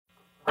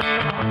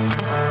Hello,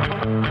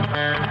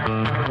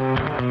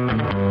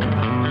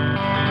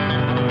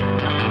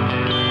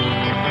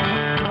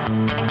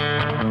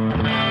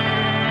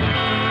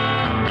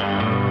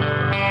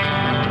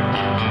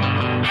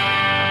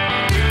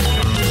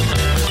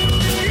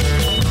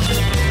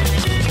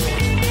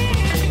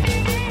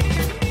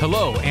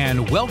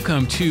 and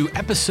welcome to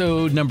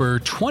episode number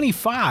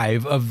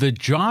 25 of the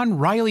John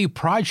Riley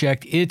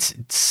Project. It's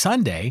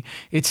Sunday.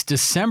 It's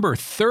December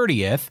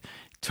 30th.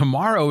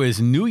 Tomorrow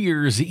is New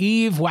Year's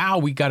Eve. Wow,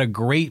 we got a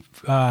great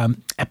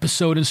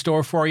episode in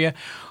store for you.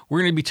 We're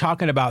going to be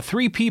talking about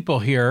three people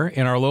here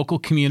in our local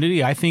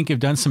community I think have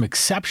done some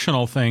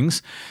exceptional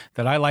things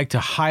that I like to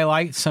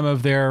highlight some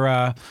of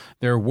their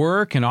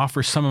work and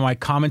offer some of my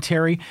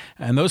commentary.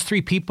 And those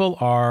three people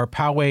are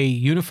Poway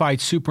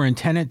Unified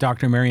Superintendent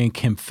Dr. Marion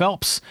Kim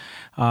Phelps,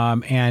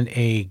 and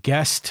a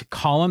guest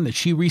column that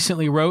she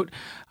recently wrote.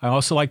 I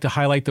also like to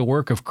highlight the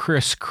work of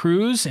Chris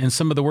Cruz and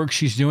some of the work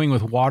she's doing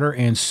with water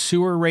and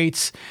sewer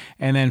rates.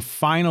 And then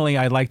finally,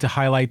 I'd like to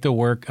highlight the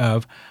work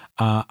of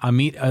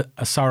Amit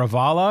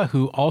Asaravala,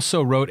 who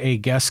also wrote a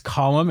guest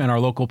column in our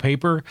local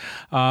paper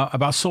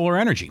about solar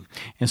energy.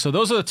 And so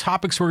those are the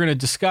topics we're going to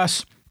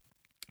discuss.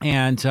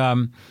 And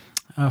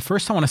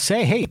first, I want to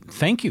say, hey,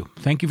 thank you.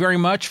 Thank you very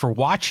much for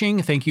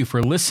watching. Thank you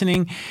for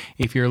listening.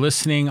 If you're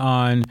listening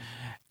on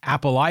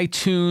Apple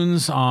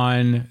iTunes,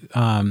 on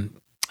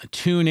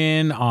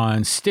TuneIn,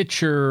 on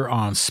Stitcher,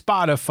 on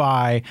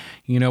Spotify.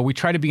 You know, we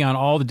try to be on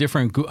all the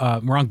different,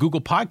 we're on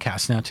Google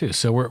Podcasts now too.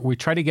 So we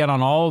try to get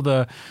on all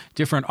the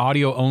different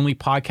audio-only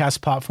podcast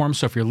platforms.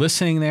 So if you're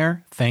listening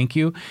there, thank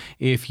you.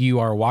 If you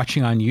are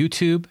watching on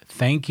YouTube,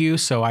 thank you.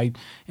 So I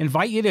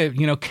invite you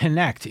to,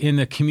 connect in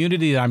the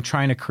community that I'm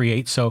trying to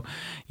create. So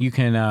you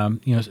can,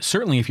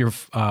 certainly if you're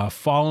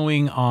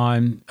following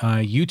on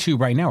YouTube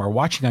right now or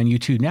watching on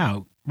YouTube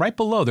now, right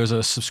below, there's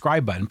a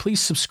subscribe button. Please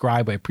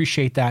subscribe. I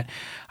appreciate that.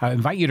 I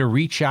invite you to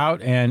reach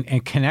out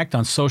and connect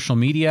on social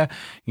media.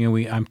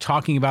 I'm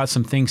talking about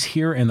some things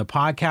here in the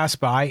podcast,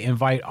 but I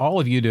invite all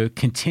of you to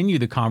continue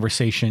the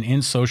conversation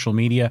in social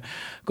media.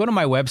 Go to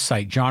my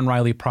website,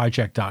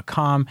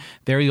 johnrileyproject.com.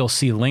 There you'll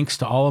see links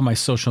to all of my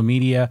social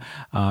media,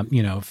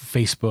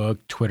 Facebook,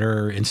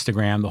 Twitter,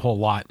 Instagram, the whole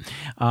lot.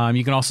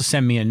 You can also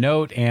send me a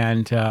note,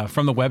 and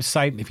from the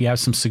website, if you have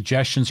some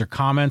suggestions or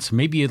comments,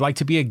 maybe you'd like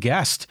to be a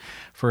guest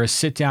for a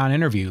sit-down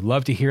interview.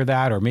 Love to hear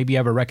that, or maybe you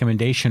have a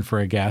recommendation for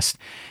a guest.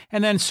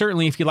 And then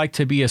certainly if you'd like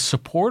to be a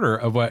supporter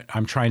of what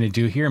I'm trying to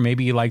do here,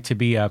 maybe you'd like to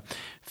be a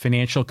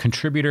financial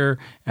contributor,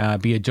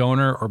 be a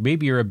donor, or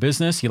maybe you're a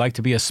business, you'd like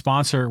to be a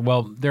sponsor.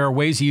 Well, there are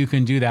ways you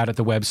can do that at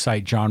the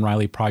website,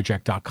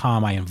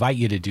 johnrileyproject.com. I invite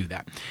you to do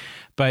that.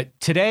 But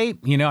today,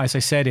 as I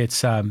said,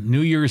 it's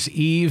New Year's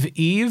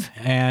Eve,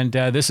 and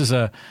this is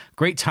a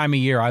great time of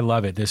year. I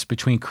love it. This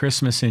between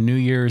Christmas and New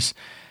Year's,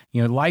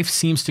 life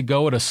seems to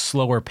go at a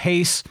slower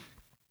pace.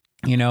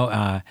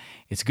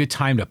 It's a good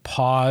time to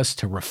pause,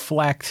 to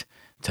reflect,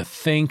 to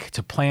think,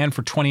 to plan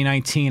for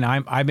 2019.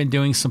 I've been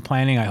doing some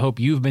planning. I hope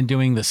you've been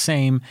doing the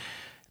same.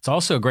 It's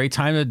also a great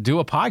time to do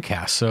a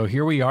podcast. So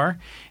here we are.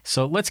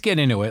 So let's get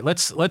into it.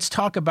 Let's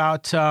talk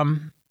about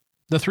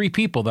the three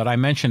people that I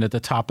mentioned at the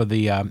top of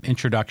the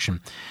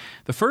introduction.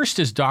 The first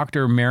is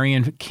Dr.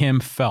 Marion Kim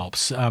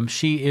Phelps.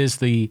 She is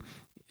the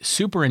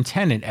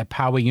superintendent at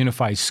Poway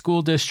Unified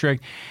School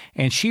District,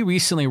 and she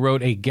recently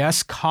wrote a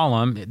guest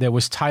column that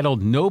was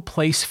titled No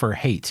Place for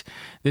Hate.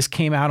 This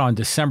came out on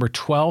December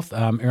 12th,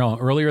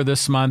 earlier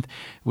this month.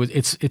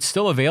 It's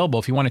still available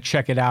if you want to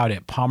check it out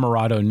at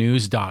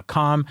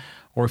pomeradonews.com,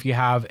 or if you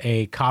have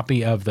a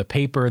copy of the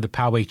paper, the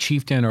Poway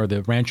Chieftain or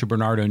the Rancho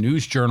Bernardo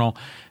News Journal.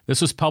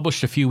 This was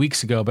published a few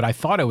weeks ago, but I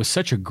thought it was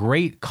such a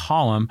great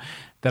column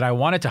that I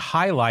wanted to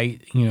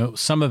highlight,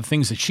 some of the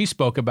things that she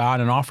spoke about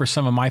and offer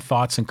some of my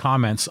thoughts and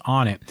comments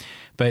on it.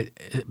 But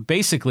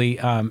basically,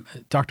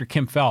 Dr.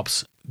 Kim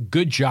Phelps,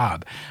 good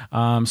job.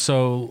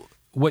 So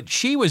what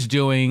she was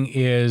doing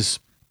is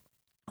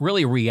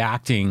really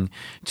reacting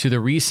to the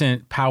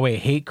recent Poway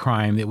hate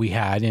crime that we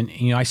had. And,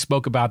 I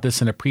spoke about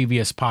this in a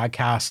previous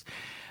podcast.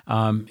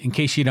 In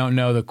case you don't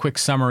know, the quick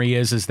summary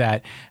is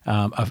that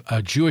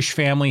a Jewish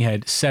family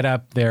had set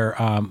up their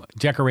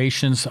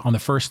decorations on the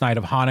first night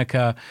of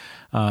Hanukkah.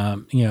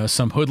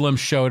 Some hoodlums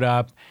showed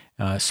up,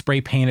 spray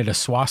painted a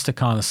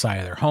swastika on the side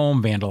of their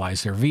home,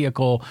 vandalized their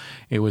vehicle.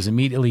 It was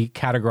immediately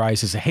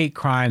categorized as a hate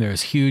crime. There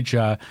was huge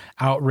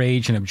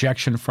outrage and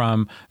objection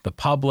from the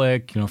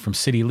public, from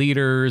city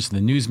leaders.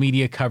 The news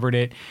media covered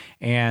it.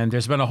 And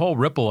there's been a whole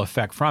ripple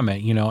effect from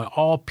it,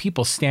 all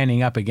people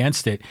standing up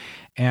against it.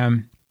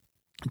 And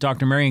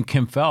Dr. Marion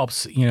Kim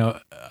Phelps,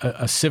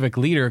 a civic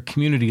leader,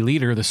 community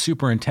leader, the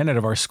superintendent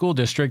of our school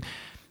district,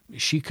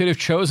 she could have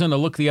chosen to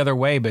look the other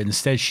way, but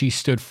instead she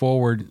stood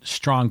forward,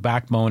 strong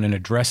backbone, and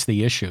addressed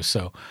the issue.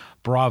 So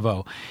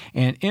bravo.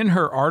 And in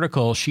her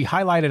article, she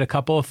highlighted a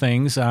couple of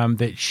things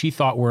that she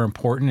thought were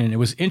important. And it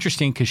was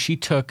interesting because she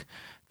took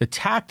the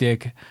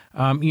tactic,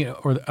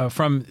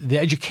 from the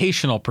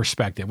educational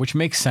perspective, which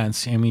makes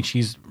sense. I mean,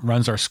 she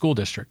runs our school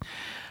district.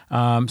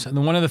 So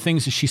one of the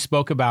things that she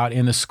spoke about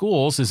in the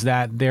schools is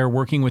that they're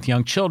working with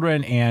young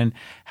children and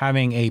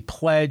having a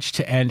pledge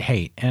to end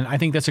hate. And I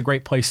think that's a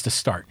great place to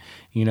start.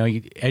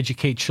 You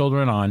educate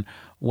children on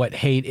what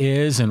hate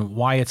is and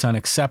why it's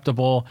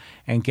unacceptable,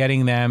 and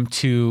getting them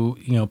to,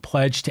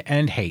 pledge to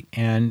end hate.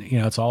 And,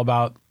 it's all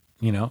about,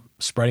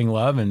 spreading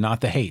love and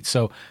not the hate.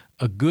 So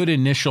a good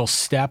initial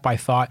step, I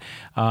thought,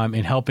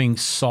 in helping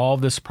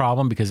solve this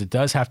problem, because it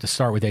does have to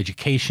start with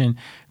education.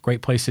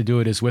 Great place to do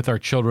it is with our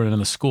children in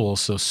the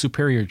schools. So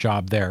superior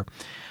job there.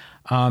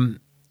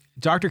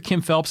 Dr.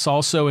 Kim Phelps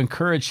also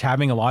encouraged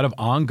having a lot of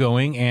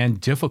ongoing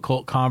and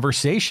difficult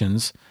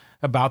conversations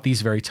about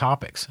these very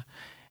topics.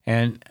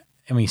 And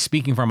I mean,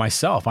 speaking for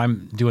myself,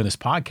 I'm doing this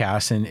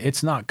podcast and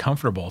it's not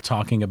comfortable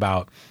talking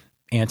about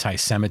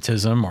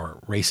anti-Semitism or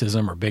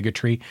racism or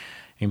bigotry.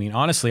 I mean,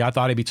 honestly, I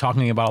thought I'd be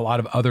talking about a lot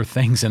of other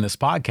things in this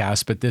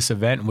podcast, but this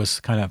event was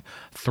kind of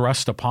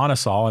thrust upon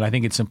us all, and I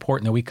think it's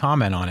important that we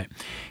comment on it.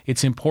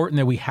 It's important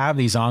that we have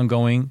these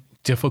ongoing,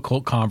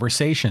 difficult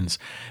conversations,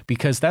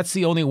 because that's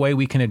the only way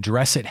we can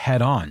address it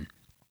head on.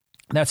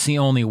 That's the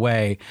only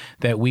way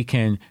that we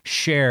can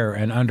share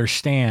and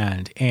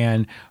understand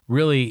and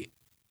really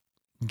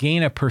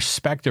gain a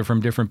perspective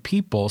from different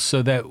people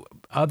so that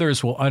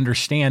others will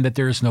understand that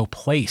there is no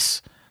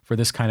place for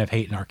this kind of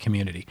hate in our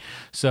community.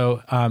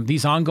 So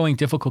these ongoing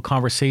difficult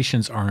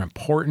conversations are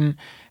important,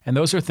 and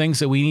those are things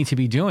that we need to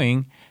be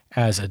doing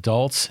as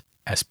adults,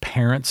 as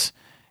parents,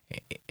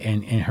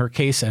 and in her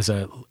case, as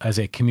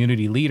a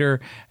community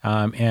leader,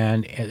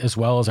 and as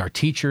well as our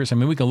teachers. I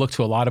mean, we can look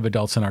to a lot of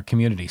adults in our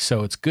community.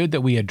 So it's good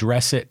that we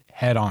address it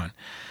head on,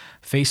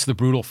 face the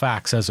brutal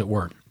facts, as it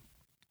were.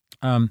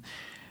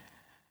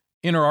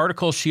 In her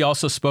article, she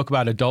also spoke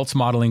about adults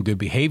modeling good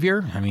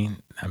behavior. I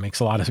mean, that makes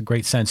a lot of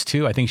great sense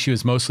too. I think she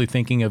was mostly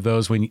thinking of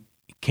those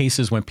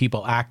cases when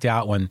people act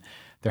out when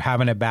they're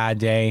having a bad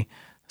day.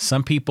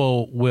 Some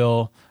people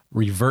will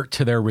revert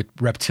to their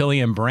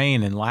reptilian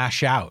brain and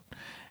lash out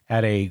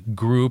at a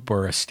group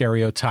or a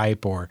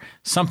stereotype or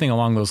something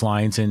along those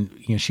lines. And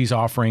she's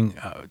offering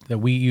that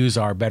we use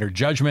our better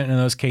judgment in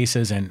those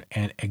cases and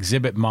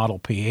exhibit model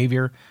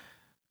behavior.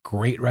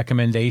 Great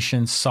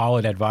recommendation,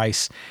 solid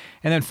advice.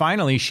 And then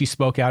finally, she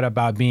spoke out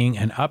about being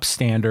an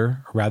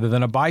upstander rather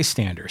than a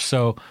bystander.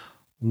 So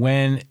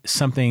when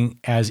something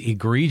as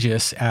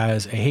egregious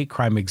as a hate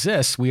crime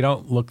exists, we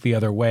don't look the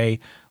other way.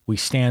 We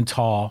stand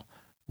tall,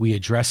 we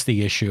address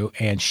the issue,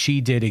 and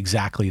she did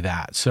exactly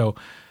that. So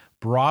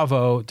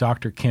bravo,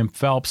 Dr. Kim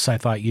Phelps. I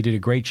thought you did a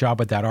great job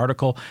with that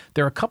article.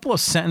 There are a couple of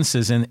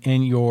sentences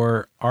in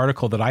your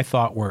article that I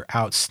thought were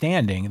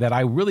outstanding that I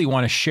really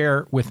want to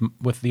share with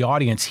the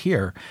audience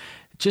here,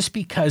 just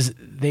because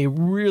they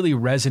really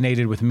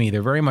resonated with me.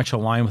 They're very much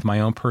aligned with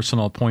my own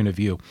personal point of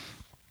view.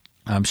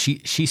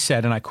 She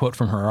said, and I quote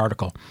from her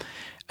article,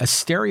 "A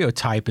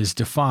stereotype is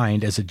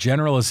defined as a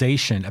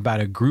generalization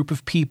about a group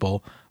of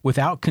people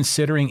without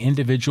considering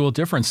individual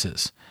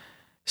differences.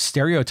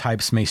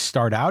 Stereotypes may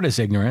start out as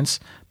ignorance,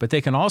 but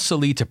they can also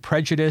lead to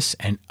prejudice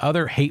and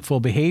other hateful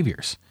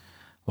behaviors."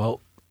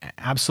 Well,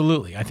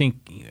 absolutely. I think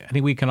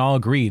we can all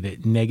agree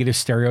that negative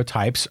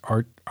stereotypes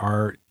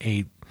are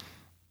a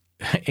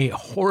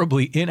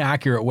horribly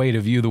inaccurate way to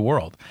view the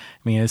world.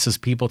 I mean, this is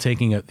people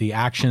taking the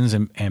actions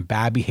and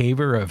bad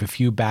behavior of a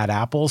few bad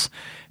apples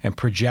and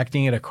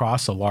projecting it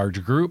across a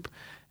large group.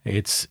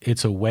 It's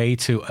a way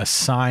to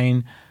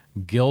assign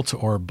guilt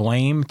or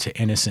blame to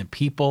innocent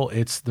people.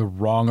 It's the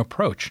wrong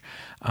approach.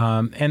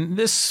 And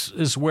this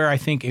is where I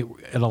think it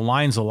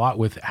aligns a lot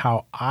with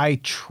how I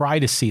try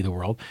to see the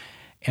world.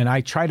 And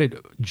I try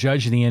to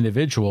judge the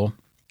individual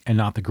and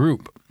not the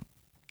group.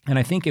 And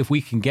I think if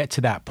we can get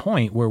to that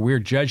point where we're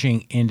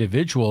judging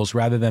individuals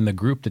rather than the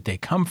group that they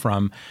come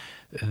from,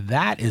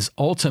 that is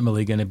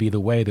ultimately going to be the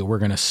way that we're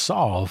going to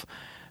solve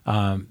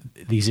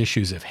these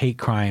issues of hate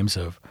crimes,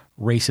 of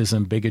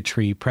racism,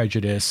 bigotry,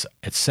 prejudice,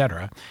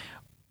 etc.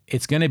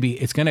 It's going to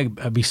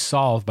be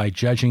solved by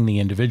judging the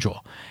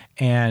individual.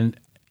 And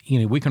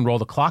we can roll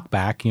the clock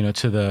back,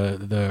 to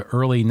the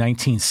early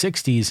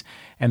 1960s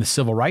and the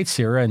civil rights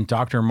era, and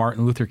Dr.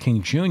 Martin Luther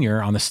King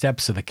Jr. on the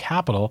steps of the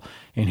Capitol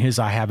in his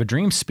 "I Have a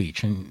Dream"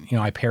 speech. And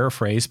I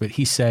paraphrase, but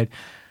he said,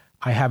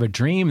 "I have a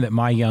dream that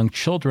my young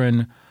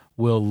children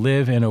will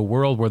live in a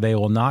world where they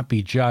will not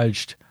be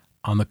judged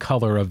on the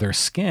color of their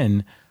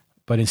skin,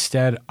 but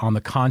instead on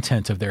the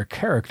content of their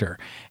character."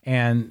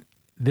 And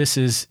this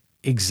is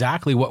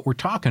exactly what we're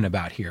talking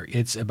about here.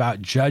 It's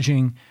about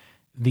judging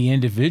the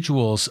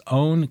individual's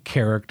own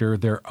character,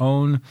 their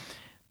own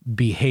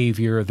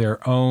behavior,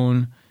 their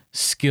own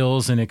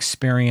skills and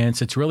experience.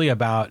 It's really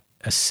about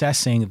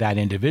assessing that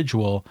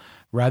individual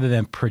rather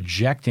than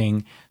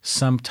projecting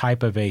some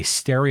type of a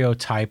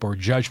stereotype or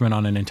judgment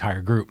on an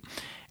entire group.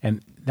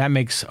 And that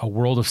makes a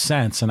world of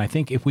sense. And I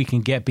think if we can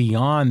get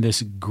beyond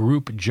this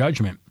group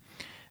judgment,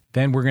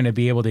 then we're going to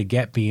be able to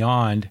get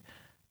beyond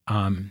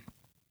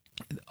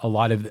a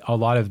lot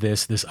of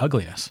this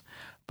ugliness.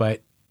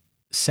 But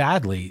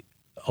sadly,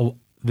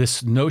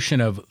 this notion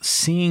of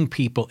seeing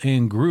people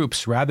in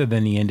groups rather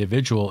than the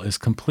individual is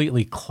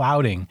completely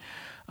clouding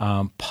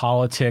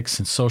politics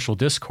and social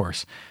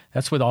discourse.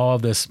 That's what all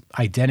of this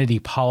identity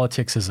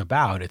politics is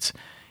about. It's,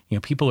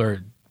 people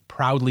are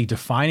proudly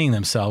defining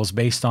themselves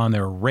based on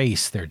their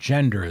race, their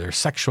gender, their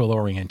sexual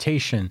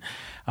orientation,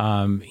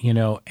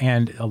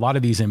 and a lot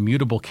of these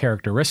immutable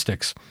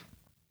characteristics.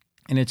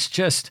 And it's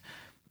just,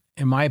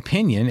 in my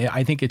opinion,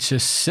 I think it's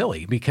just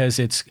silly because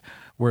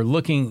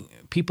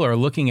people are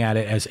looking at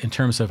it as in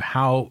terms of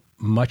how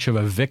much of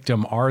a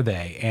victim are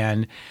they.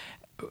 And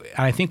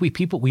I think we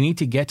need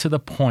to get to the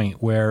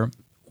point where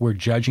we're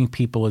judging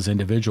people as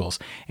individuals.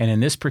 And in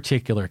this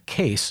particular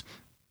case,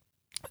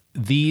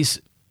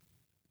 these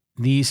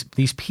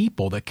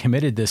people that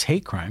committed this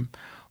hate crime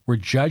were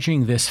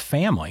judging this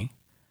family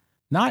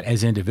not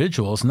as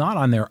individuals, not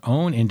on their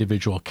own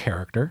individual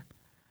character,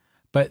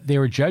 but they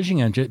were judging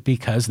them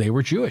because they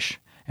were Jewish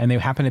and they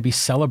happened to be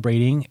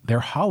celebrating their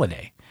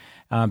holiday.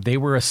 They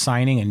were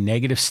assigning a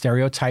negative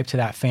stereotype to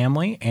that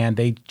family and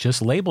they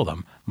just labeled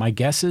them. My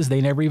guess is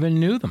they never even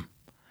knew them.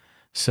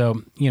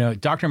 So,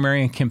 Dr.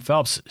 Mary and Kim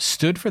Phelps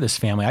stood for this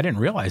family. I didn't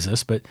realize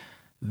this, but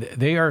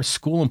they are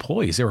school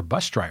employees. They were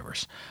bus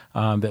drivers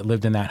that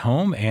lived in that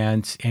home,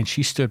 and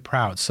she stood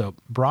proud. So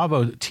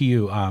bravo to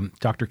you,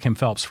 Dr. Kim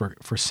Phelps,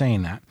 for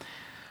saying that.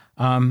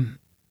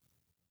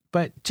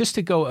 But just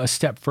to go a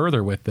step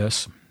further with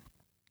this,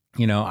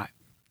 and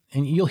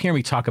you'll hear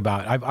me talk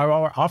about, I've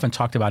often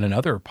talked about in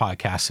other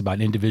podcasts about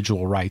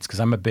individual rights because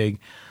I'm a big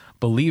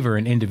believer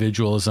in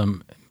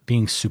individualism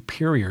being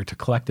superior to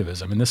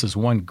collectivism. And this is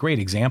one great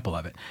example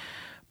of it.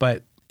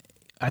 But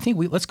I think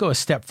let's go a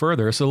step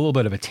further. It's a little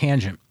bit of a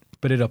tangent,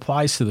 but it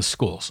applies to the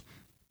schools.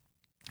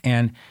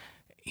 And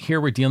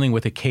here we're dealing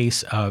with a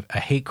case of a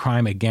hate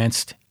crime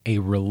against a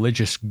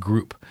religious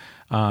group.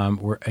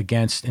 We're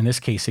in this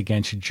case,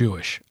 against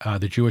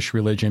the Jewish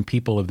religion,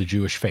 people of the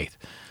Jewish faith.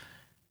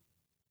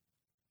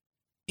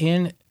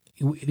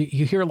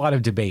 You hear a lot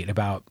of debate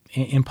about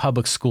in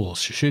public schools,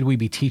 should we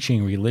be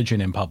teaching religion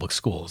in public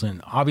schools?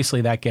 And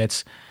obviously that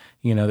gets,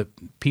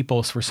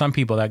 for some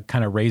people, that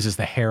kind of raises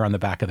the hair on the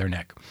back of their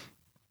neck.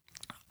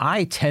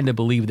 I tend to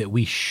believe that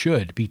we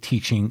should be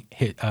teaching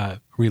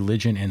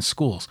religion in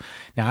schools.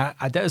 Now,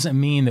 that doesn't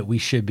mean that we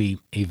should be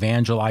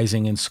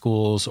evangelizing in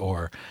schools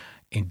or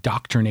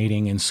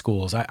indoctrinating in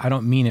schools. I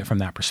don't mean it from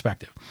that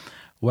perspective.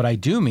 What I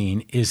do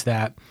mean is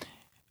that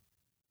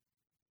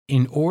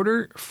in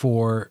order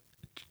for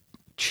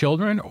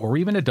children or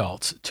even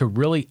adults to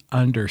really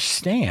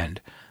understand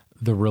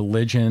the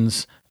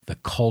religions, the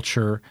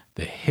culture,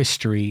 the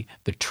history,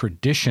 the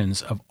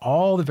traditions of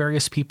all the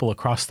various people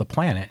across the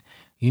planet,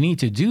 you need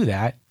to do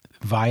that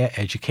via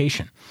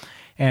education.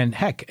 And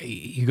heck,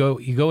 you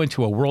go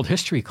into a world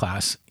history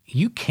class,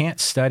 you can't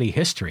study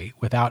history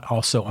without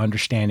also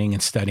understanding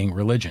and studying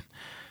religion.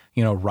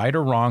 Right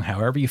or wrong,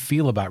 however you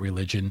feel about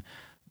religion,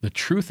 the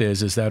truth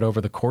is that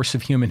over the course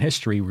of human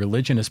history,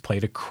 religion has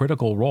played a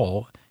critical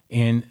role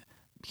in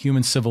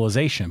human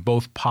civilization,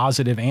 both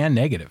positive and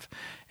negative.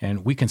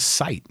 And we can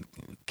cite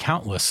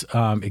countless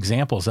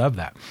examples of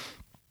that.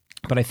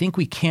 But I think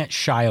we can't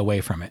shy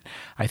away from it.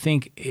 I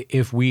think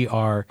if we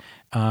are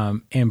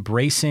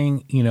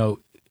embracing,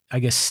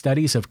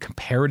 studies of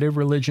comparative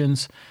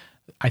religions,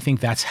 I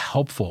think that's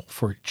helpful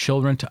for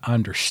children to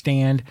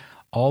understand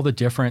all the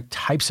different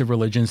types of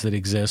religions that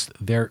exist,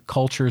 their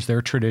cultures,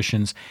 their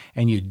traditions,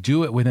 and you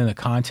do it within the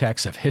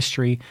context of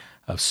history,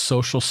 of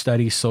social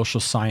studies,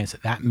 social science.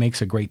 That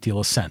makes a great deal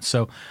of sense.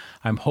 So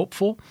I'm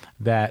hopeful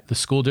that the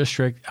school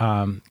district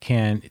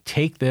can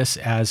take this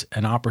as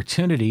an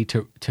opportunity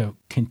to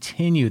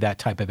continue that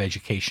type of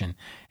education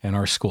in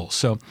our schools.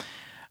 So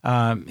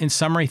in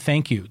summary,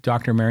 thank you,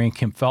 Dr. Mary and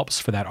Kim Phelps,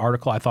 for that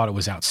article. I thought it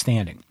was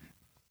outstanding.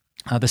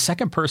 The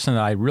second person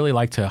that I'd really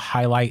like to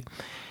highlight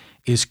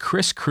is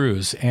Chris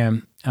Cruz.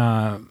 And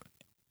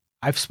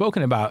I've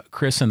spoken about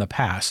Chris in the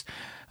past.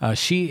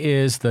 She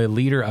is the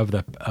leader of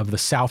the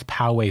South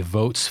Poway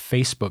Votes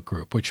Facebook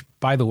group, which,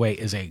 by the way,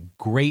 is a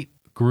great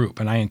group,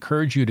 and I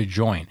encourage you to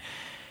join.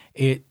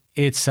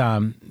 It's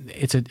a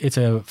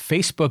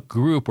Facebook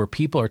group where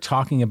people are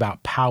talking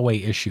about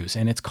Poway issues,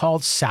 and it's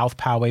called South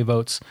Poway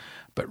Votes,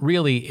 but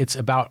really it's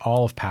about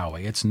all of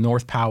Poway. It's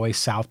North Poway,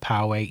 South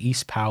Poway,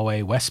 East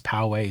Poway, West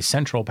Poway,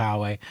 Central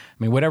Poway. I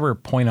mean, whatever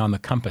point on the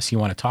compass you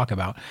want to talk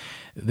about.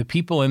 The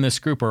people in this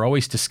group are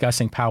always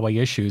discussing Poway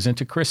issues, and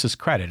to Chris's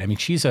credit, I mean,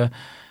 she's a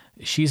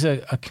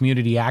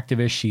community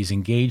activist. She's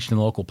engaged in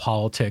local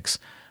politics.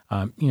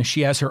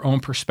 She has her own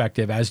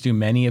perspective, as do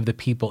many of the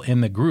people in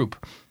the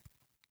group,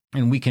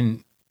 and we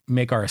can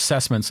make our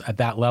assessments at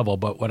that level.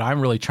 But what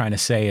I'm really trying to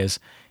say is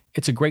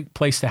it's a great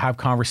place to have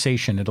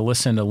conversation and to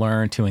listen, to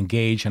learn, to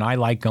engage. And I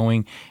like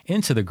going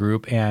into the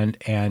group and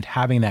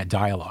having that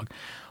dialogue.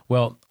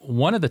 Well,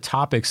 one of the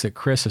topics that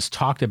Chris has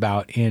talked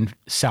about in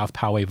South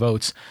Poway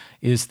Votes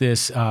is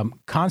this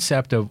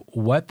concept of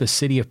what the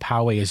city of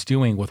Poway is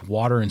doing with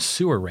water and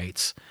sewer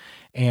rates.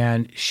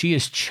 And she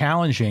is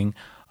challenging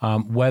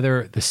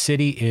whether the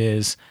city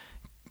is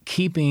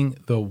keeping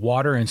the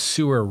water and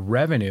sewer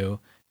revenue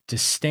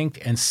distinct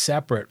and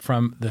separate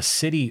from the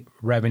city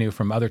revenue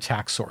from other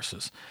tax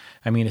sources.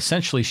 I mean,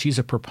 essentially, she's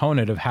a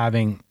proponent of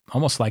having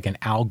almost like an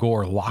Al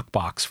Gore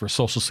lockbox for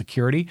Social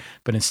Security,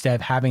 but instead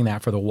of having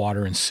that for the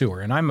water and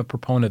sewer. And I'm a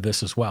proponent of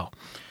this as well,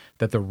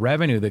 that the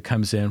revenue that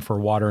comes in for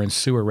water and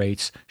sewer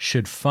rates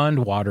should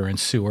fund water and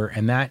sewer,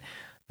 and that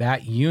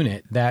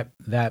unit,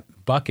 that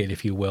bucket,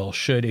 if you will,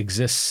 should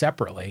exist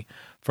separately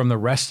from the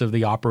rest of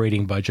the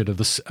operating budget of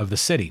the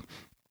city.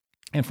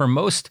 And for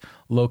most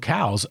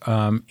locales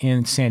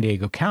in San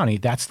Diego County,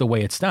 that's the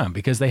way it's done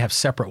because they have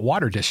separate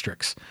water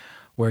districts.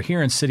 Where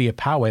here in City of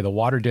Poway, the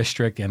water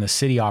district and the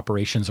city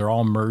operations are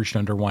all merged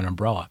under one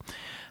umbrella.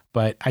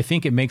 But I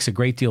think it makes a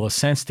great deal of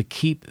sense to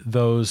keep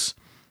those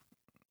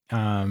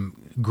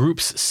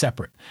groups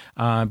separate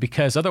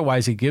because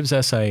otherwise it gives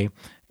us a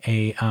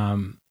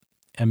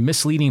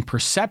misleading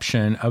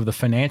perception of the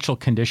financial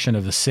condition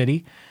of the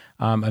city,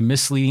 a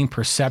misleading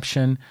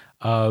perception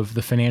of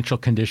the financial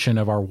condition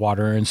of our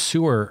water and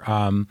sewer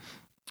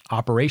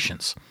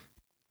operations.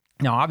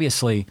 Now,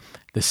 obviously,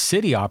 the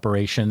city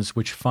operations,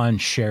 which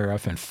fund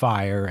sheriff and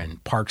fire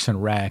and parks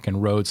and rec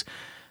and roads,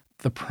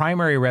 the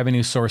primary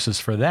revenue sources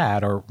for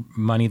that are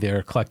money that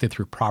are collected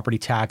through property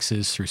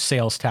taxes, through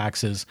sales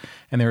taxes,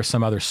 and there are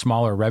some other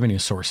smaller revenue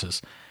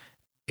sources.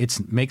 It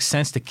makes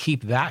sense to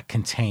keep that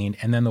contained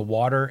and then the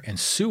water and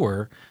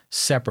sewer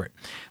separate.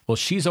 Well,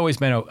 she's always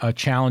been a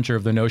challenger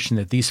of the notion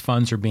that these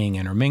funds are being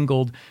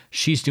intermingled.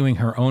 She's doing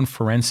her own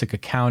forensic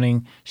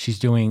accounting. She's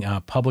doing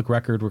public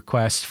record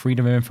requests,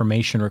 freedom of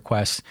information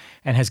requests,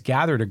 and has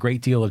gathered a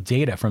great deal of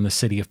data from the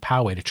city of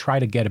Poway to try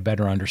to get a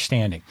better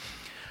understanding.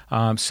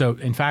 So,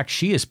 in fact,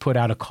 she has put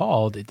out a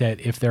call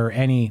that if there are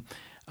any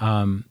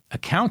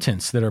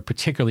accountants that are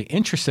particularly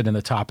interested in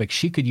the topic,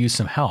 she could use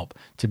some help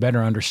to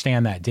better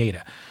understand that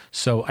data.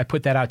 So I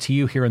put that out to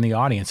you here in the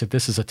audience. If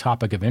this is a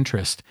topic of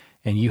interest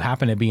and you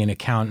happen to be an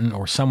accountant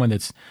or someone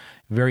that's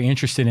very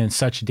interested in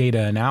such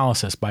data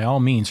analysis, by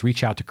all means,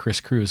 reach out to Chris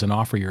Cruz and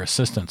offer your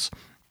assistance.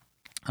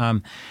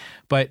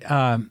 But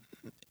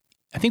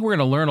I think we're going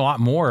to learn a lot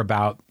more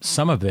about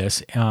some of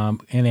this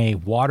in a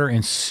water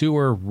and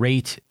sewer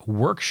rate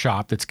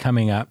workshop that's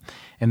coming up.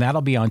 And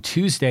that'll be on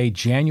Tuesday,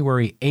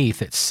 January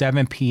 8th at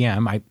 7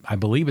 p.m. I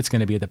believe it's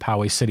going to be at the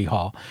Poway City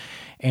Hall.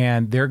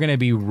 And they're going to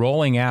be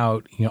rolling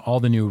out,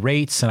 all the new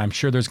rates. And I'm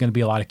sure there's going to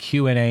be a lot of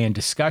Q&A and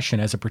discussion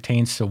as it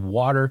pertains to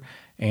water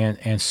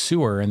and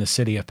sewer in the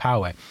city of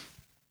Poway.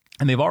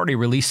 And they've already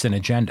released an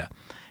agenda.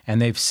 And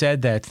they've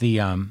said that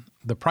the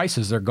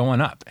prices are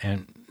going up.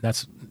 And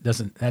that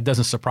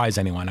doesn't surprise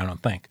anyone, I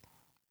don't think.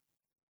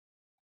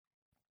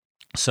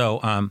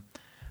 So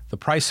the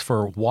price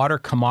for water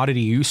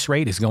commodity use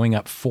rate is going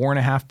up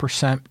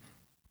 4.5%.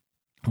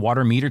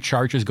 Water meter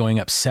charges going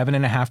up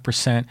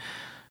 7.5%.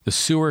 The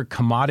sewer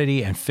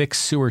commodity and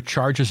fixed sewer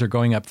charges are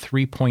going up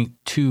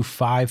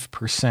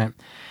 3.25%.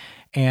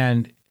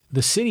 And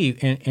the city,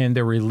 in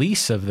the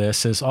release of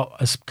this, has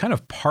kind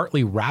of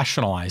partly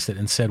rationalized it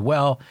and said,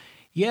 well,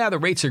 yeah, the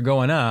rates are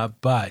going up,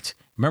 but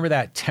remember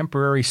that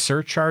temporary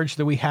surcharge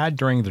that we had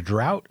during the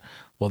drought?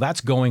 Well, that's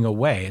going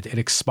away. It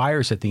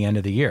expires at the end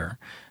of the year.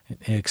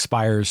 It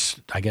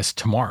expires, I guess,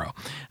 tomorrow.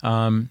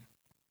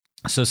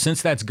 So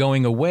since that's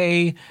going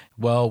away,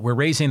 well, we're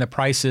raising the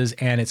prices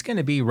and it's going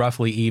to be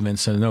roughly even,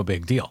 so no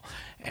big deal.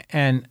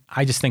 And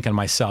I just think to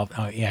myself,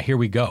 oh, yeah, here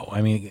we go.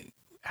 I mean,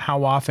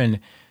 how often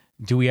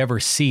do we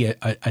ever see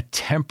a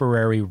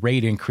temporary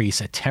rate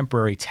increase, a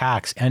temporary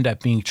tax end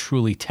up being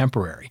truly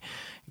temporary?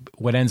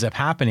 What ends up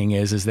happening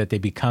is that they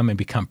become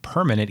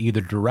permanent, either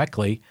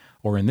directly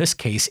or in this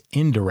case,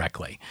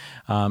 indirectly.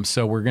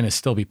 So we're going to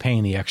still be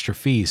paying the extra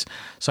fees.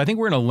 So I think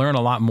we're going to learn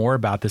a lot more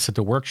about this at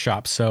the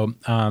workshop. So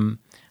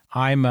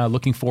I'm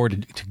looking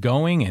forward to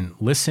going and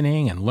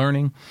listening and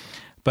learning.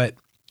 But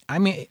I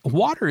mean,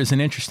 water is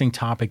an interesting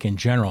topic in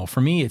general.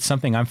 For me, it's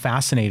something I'm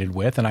fascinated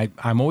with, and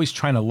I'm always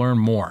trying to learn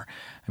more.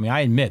 I mean,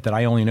 I admit that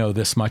I only know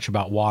this much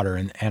about water,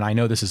 and I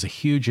know this is a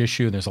huge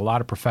issue. There's a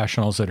lot of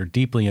professionals that are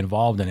deeply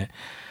involved in it.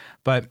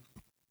 But,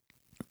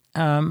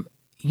 I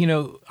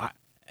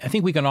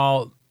think we can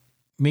all,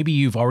 maybe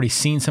you've already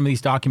seen some of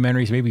these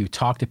documentaries. Maybe you've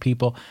talked to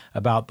people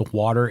about the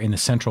water in the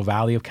Central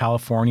Valley of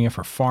California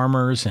for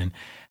farmers and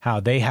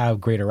how they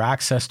have greater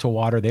access to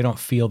water. They don't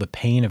feel the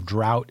pain of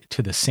drought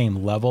to the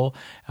same level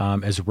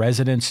as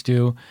residents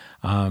do.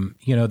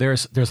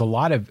 There's a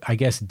lot of, I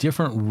guess,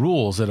 different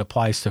rules that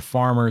applies to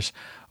farmers.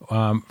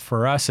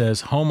 For us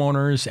as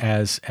homeowners,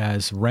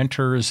 as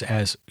renters,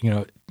 as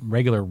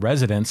regular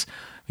residents,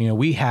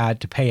 we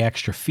had to pay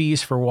extra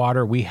fees for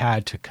water. We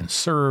had to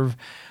conserve.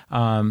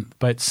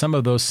 But some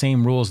of those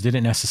same rules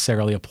didn't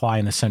necessarily apply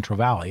in the Central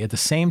Valley. At the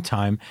same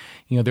time,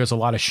 there's a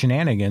lot of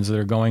shenanigans that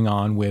are going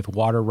on with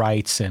water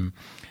rights. And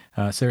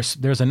so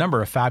there's a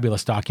number of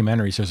fabulous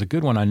documentaries. There's a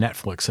good one on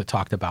Netflix that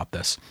talked about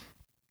this.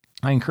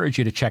 I encourage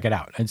you to check it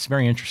out. It's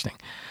very interesting.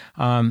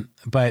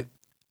 But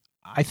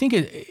I think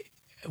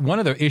one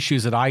of the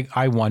issues that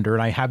I wonder,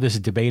 and I have this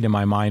debate in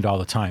my mind all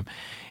the time,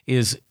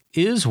 is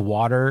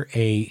water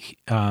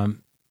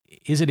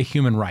is it a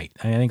human right?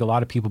 And I think a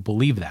lot of people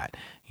believe that.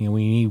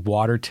 We need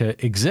water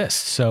to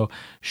exist. So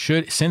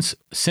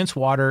since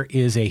water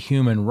is a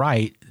human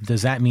right,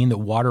 does that mean that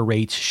water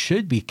rates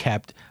should be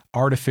kept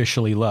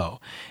artificially low.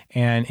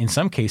 And in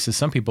some cases,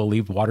 some people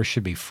believe water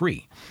should be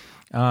free.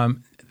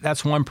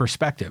 That's one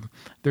perspective.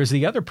 There's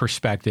the other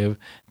perspective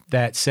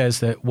that says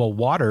that, well,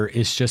 water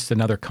is just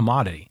another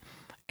commodity,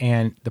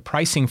 and the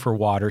pricing for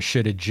water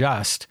should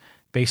adjust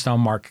based on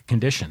market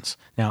conditions.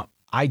 Now,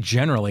 I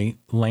generally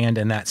land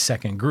in that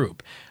second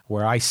group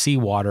where I see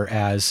water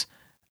as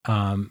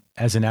an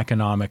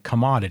economic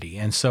commodity.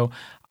 And so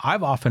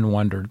I've often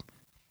wondered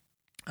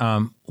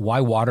why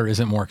water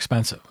isn't more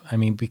expensive. I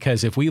mean,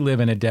 because if we live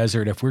in a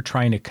desert, if we're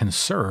trying to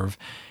conserve,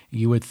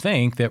 you would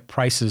think that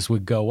prices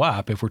would go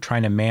up if we're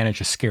trying to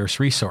manage a scarce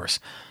resource.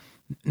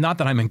 Not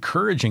that I'm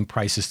encouraging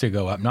prices to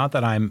go up, not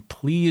that I'm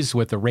pleased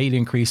with the rate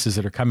increases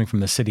that are coming from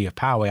the city of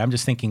Poway. I'm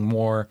just thinking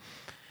more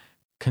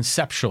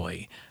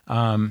conceptually.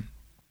 And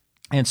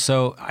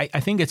so I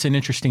think it's an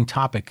interesting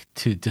topic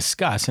to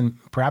discuss, and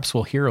perhaps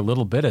we'll hear a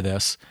little bit of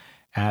this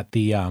at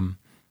the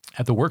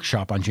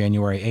workshop on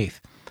January 8th.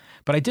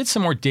 But I did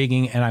some more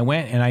digging, and I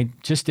went and I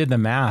just did the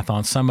math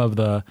on some of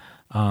the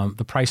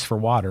price for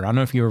water. I don't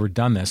know if you've ever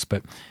done this,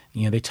 but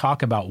they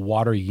talk about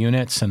water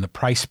units and the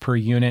price per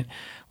unit.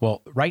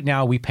 Well, right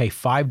now we pay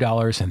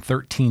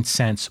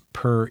 $5.13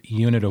 per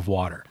unit of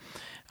water.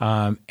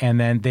 And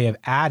then they have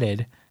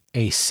added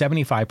a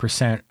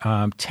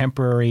 75%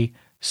 temporary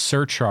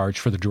surcharge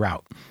for the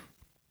drought.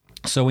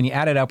 So when you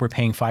add it up, we're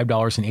paying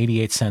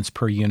 $5.88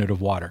 per unit of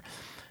water.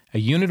 A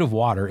unit of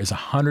water is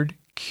 100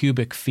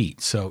 cubic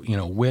feet. So,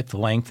 width,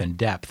 length, and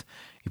depth.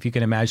 If you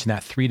can imagine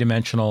that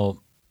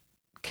three-dimensional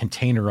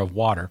container of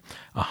water,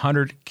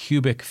 100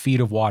 cubic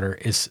feet of water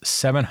is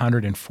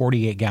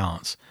 748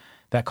 gallons.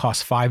 That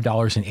costs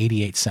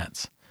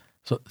 $5.88.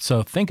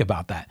 So think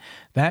about that.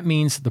 That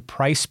means the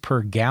price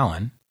per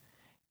gallon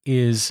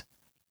is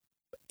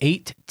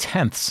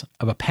 0.8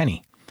 of a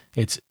penny.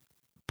 It's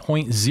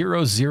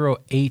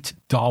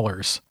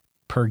 $0.008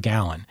 per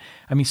gallon.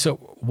 I mean,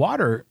 so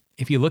water,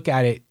 if you look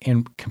at it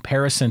in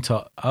comparison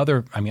to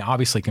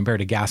obviously compared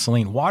to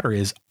gasoline, water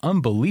is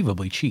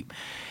unbelievably cheap.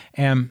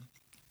 And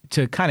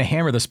to kind of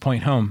hammer this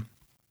point home,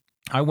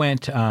 I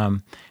went,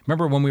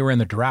 remember when we were in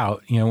the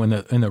drought, in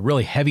the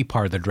really heavy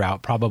part of the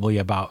drought, probably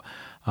about,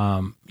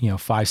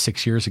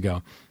 5-6 years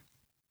ago,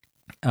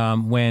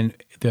 when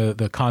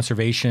the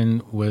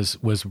conservation was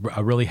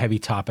a really heavy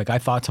topic, I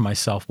thought to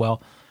myself,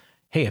 well,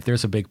 hey, if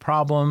there's a big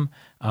problem,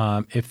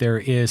 if there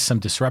is some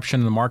disruption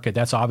in the market,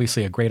 that's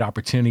obviously a great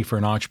opportunity for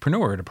an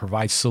entrepreneur to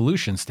provide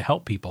solutions to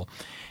help people.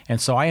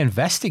 And so I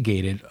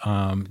investigated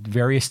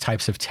various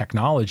types of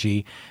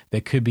technology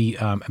that could be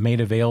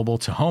made available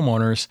to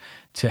homeowners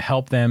to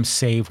help them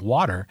save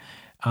water.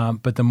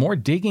 But the more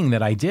digging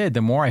that I did,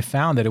 the more I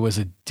found that it was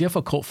a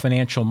difficult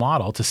financial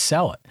model to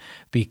sell it,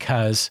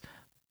 because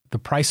the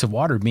price of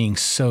water being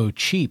so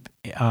cheap,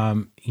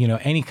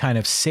 any kind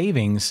of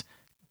savings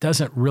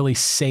doesn't really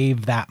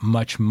save that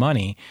much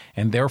money,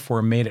 and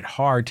therefore made it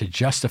hard to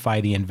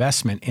justify the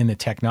investment in the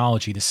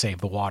technology to save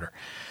the water.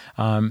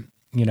 And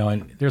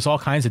there's all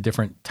kinds of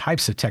different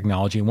types of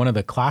technology. One of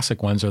the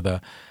classic ones are the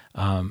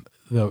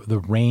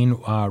rain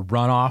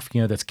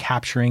runoff, that's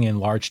capturing in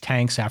large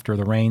tanks after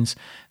the rains.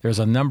 There's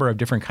a number of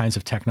different kinds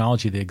of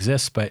technology that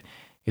exists, but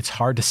it's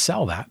hard to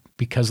sell that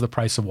because the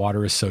price of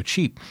water is so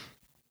cheap.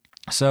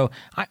 So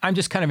I'm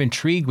just kind of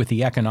intrigued with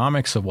the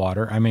economics of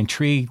water. I'm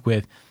intrigued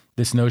with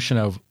this notion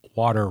of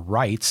water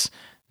rights,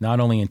 not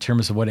only in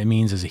terms of what it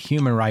means as a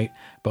human right,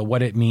 but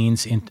what it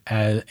means in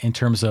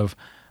terms of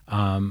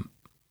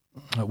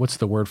what's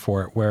the word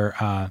for it?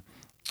 Where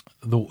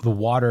the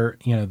water,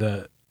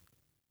 the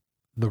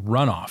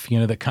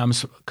runoff, that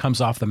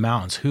comes off the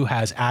mountains. Who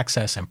has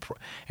access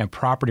and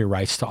property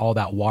rights to all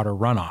that water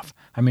runoff?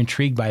 I'm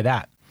intrigued by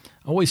that.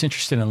 Always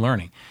interested in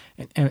learning.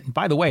 And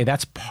by the way,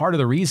 that's part of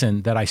the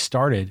reason that I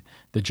started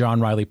the John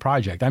Riley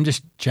Project. I'm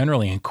just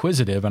generally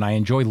inquisitive, and I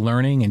enjoy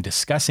learning and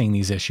discussing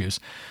these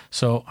issues.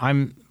 So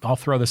I'll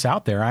throw this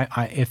out there.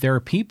 If there are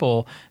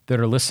people that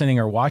are listening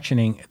or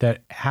watching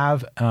that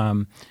have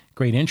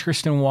great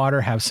interest in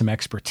water, have some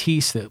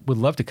expertise, that would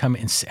love to come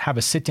and have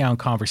a sit-down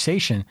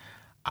conversation,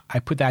 I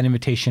put that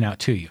invitation out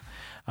to you.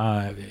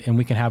 And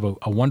we can have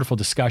a wonderful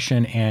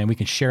discussion, and we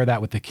can share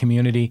that with the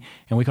community,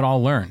 and we can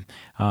all learn.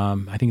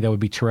 I think that would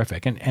be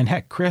terrific. And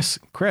heck, Chris,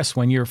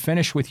 when you're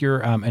finished with your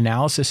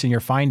analysis and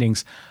your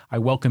findings, I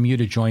welcome you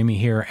to join me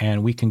here,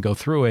 and we can go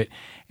through it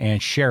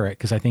and share it,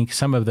 because I think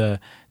some of the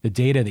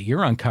data that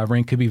you're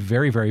uncovering could be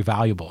very, very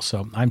valuable.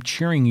 So I'm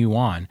cheering you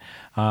on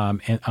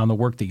the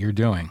work that you're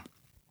doing.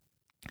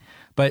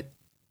 But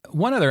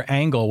one other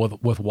angle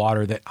with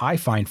water that I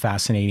find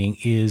fascinating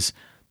is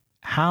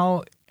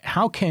how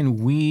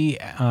can we,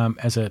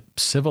 as a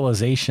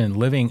civilization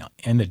living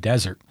in the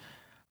desert,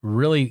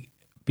 really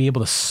be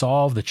able to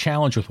solve the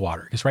challenge with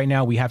water? Because right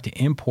now we have to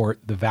import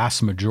the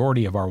vast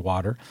majority of our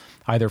water,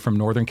 either from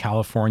Northern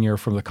California or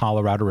from the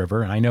Colorado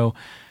River. And I know,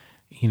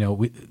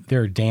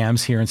 there are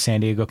dams here in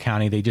San Diego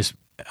County. They just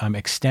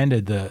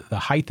extended the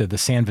height of the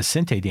San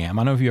Vicente Dam.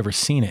 I don't know if you've ever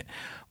seen it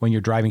when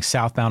you're driving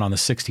southbound on the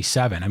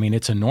 67. I mean,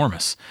 it's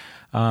enormous.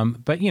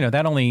 But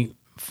that only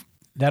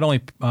that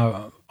only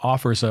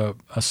offers a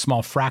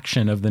small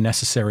fraction of the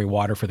necessary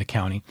water for the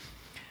county.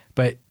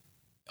 But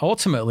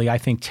ultimately, I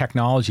think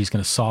technology is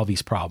going to solve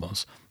these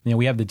problems.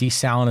 We have the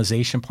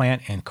desalination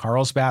plant in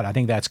Carlsbad. I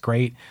think that's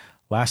great.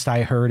 Last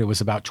I heard, it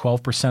was about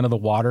 12% of the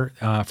water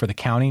for the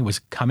county was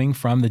coming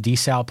from the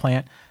desal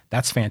plant.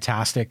 That's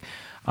fantastic.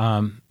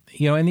 And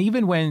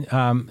even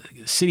when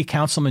City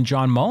Councilman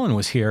John Mullen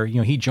was here,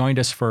 he joined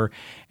us for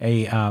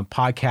a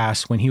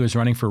podcast when he was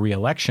running for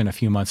re-election a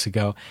few months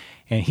ago,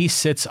 and he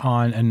sits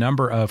on a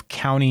number of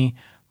county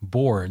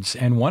boards,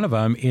 and one of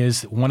them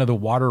is one of the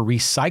water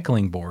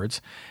recycling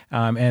boards,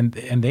 and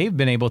they've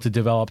been able to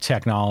develop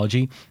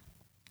technology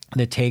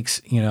that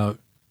takes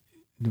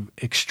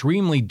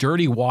extremely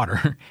dirty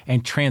water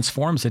and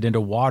transforms it into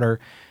water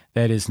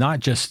that is not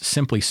just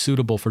simply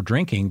suitable for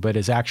drinking, but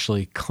is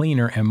actually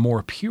cleaner and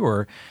more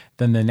pure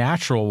than the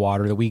natural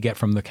water that we get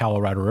from the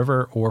Colorado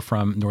River or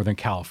from Northern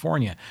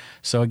California.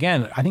 So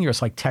again, I think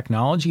there's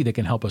technology that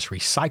can help us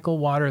recycle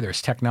water.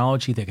 There's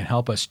technology that can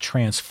help us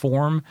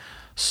transform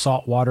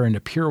salt water into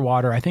pure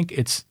water. I think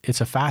it's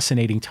a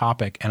fascinating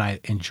topic, and I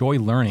enjoy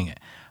learning it.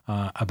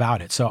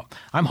 About it. So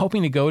I'm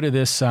hoping to go to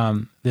this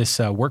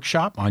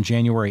workshop on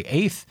January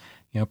 8th.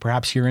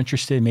 Perhaps you're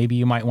interested. Maybe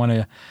you might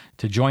want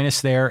to join us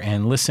there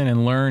and listen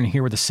and learn,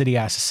 hear what the city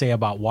has to say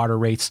about water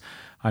rates.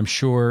 I'm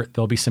sure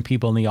there'll be some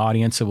people in the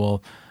audience that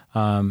will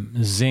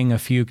zing a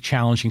few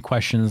challenging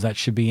questions that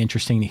should be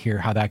interesting to hear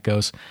how that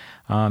goes.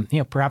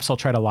 Perhaps I'll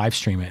try to live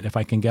stream it. If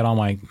I can get all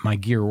my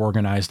gear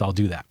organized, I'll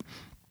do that.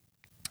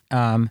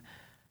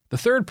 The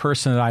third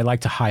person that I'd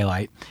like to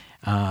highlight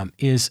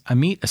is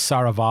Amit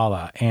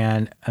Asaravala.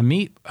 And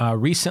Amit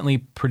recently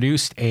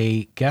produced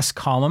a guest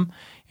column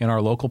in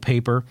our local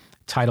paper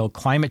titled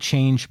Climate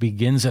Change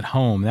Begins at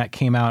Home. That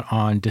came out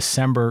on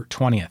December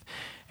 20th.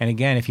 And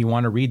again, if you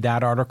want to read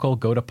that article,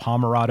 go to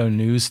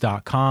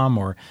palmeradonews.com,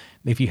 or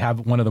if you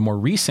have one of the more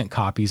recent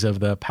copies of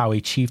the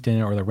Poway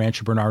Chieftain or the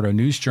Rancho Bernardo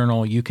News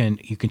Journal, you can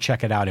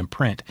check it out in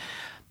print.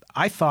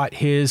 I thought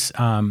his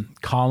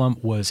column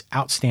was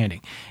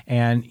outstanding.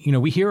 And,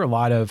 we hear a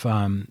lot of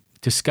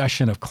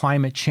discussion of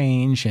climate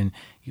change, and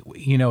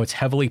it's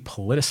heavily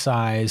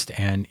politicized,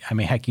 and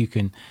heck,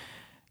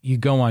 you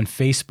go on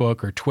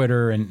Facebook or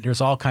Twitter and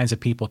there's all kinds of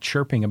people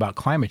chirping about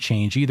climate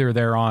change. Either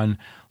they're on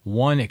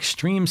one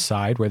extreme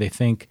side where they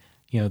think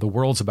the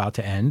world's about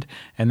to end,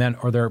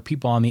 or there are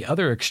people on the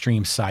other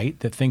extreme side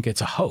that think it's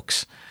a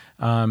hoax.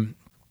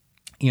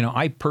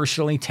 I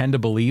personally tend to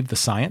believe the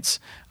science,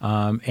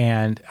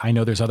 and I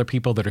know there's other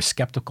people that are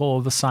skeptical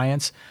of the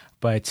science,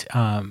 but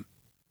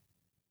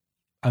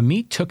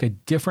Amit took a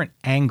different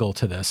angle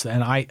to this,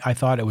 and I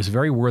thought it was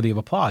very worthy of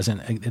applause.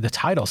 And the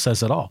title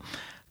says it all.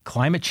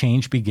 Climate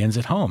change begins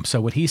at home. So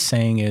what he's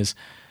saying is,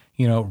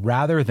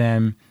 rather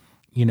than,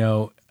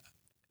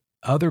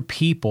 other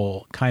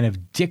people kind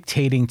of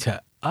dictating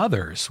to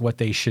others what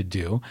they should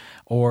do,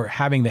 or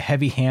having the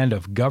heavy hand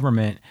of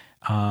government,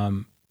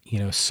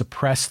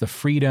 suppress the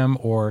freedom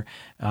or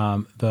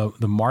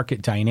the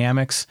market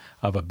dynamics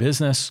of a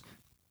business.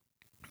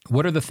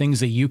 What are the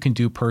things that you can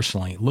do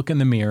personally? Look in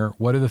the mirror.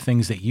 What are the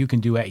things that you can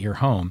do at your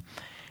home?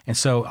 And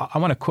so I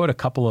want to quote a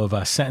couple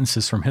of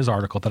sentences from his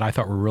article that I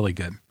thought were really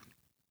good.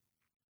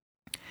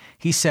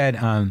 He said,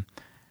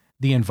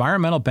 the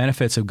environmental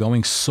benefits of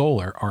going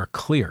solar are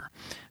clear.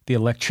 The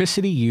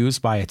electricity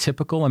used by a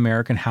typical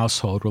American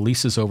household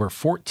releases over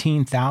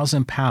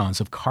 14,000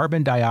 pounds of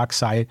carbon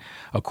dioxide,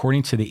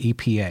 according to the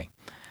EPA.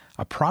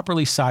 A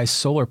properly sized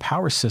solar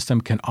power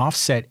system can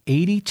offset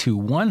 80 to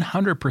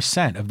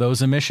 100% of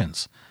those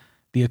emissions,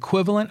 the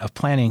equivalent of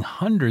planting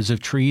hundreds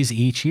of trees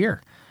each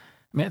year.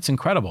 It's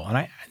incredible.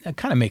 And that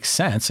kind of makes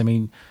sense.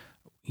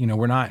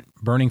 We're not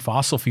burning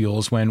fossil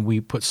fuels when we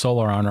put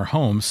solar on our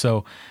homes.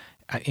 So,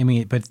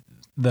 but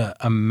the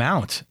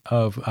amount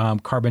of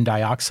carbon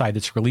dioxide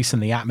that's released in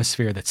the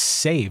atmosphere that's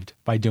saved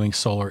by doing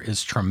solar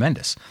is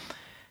tremendous.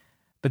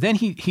 But then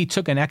he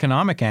took an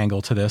economic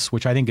angle to this,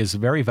 which I think is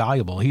very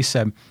valuable. He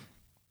said,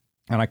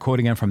 and I quote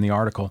again from the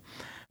article,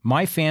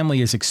 "My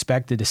family is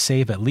expected to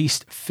save at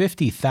least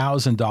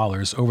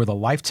 $50,000 over the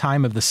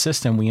lifetime of the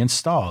system we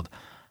installed.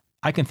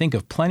 I can think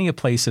of plenty of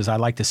places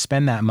I'd like to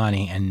spend that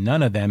money, and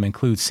none of them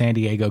include San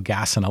Diego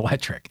Gas and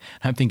Electric."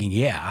 I'm thinking,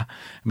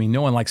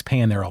 no one likes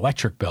paying their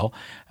electric bill,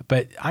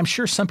 but I'm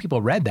sure some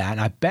people read that, and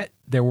I bet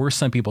there were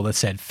some people that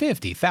said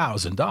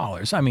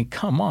 $50,000.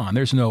 Come on,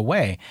 there's no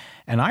way.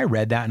 And I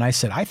read that and I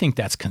said, I think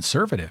that's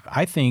conservative.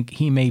 I think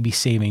he may be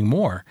saving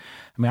more.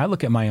 I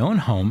look at my own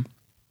home.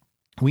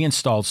 We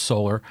installed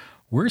solar.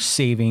 We're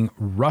saving,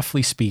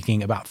 roughly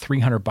speaking, about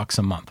 $300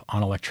 a month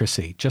on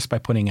electricity just by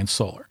putting in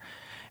solar.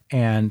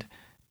 And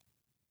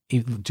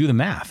you do the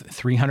math,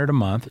 $300 a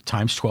month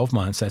times 12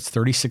 months, that's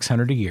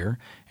 $3,600 a year,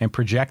 and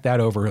project that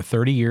over a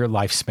 30-year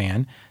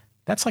lifespan,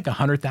 that's like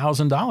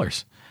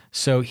 $100,000.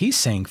 So he's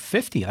saying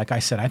 50. Like I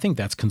said, I think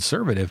that's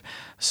conservative.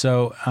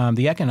 So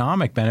the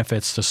economic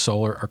benefits to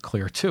solar are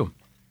clear too.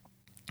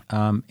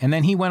 And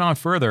then he went on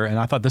further, and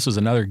I thought this was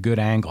another good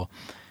angle.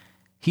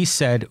 He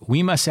said,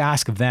 we must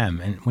ask them.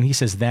 And when he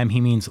says them,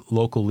 he means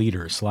local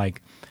leaders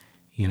like,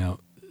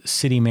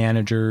 city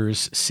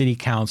managers, city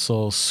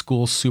councils,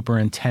 school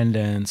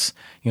superintendents,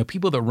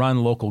 people that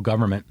run local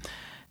government.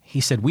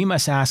 He said, we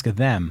must ask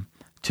them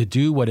to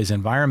do what is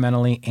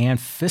environmentally and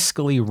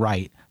fiscally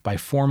right by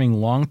forming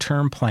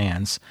long-term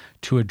plans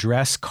to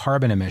address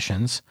carbon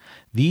emissions.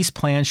 These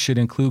plans should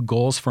include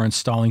goals for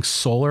installing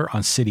solar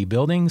on city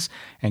buildings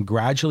and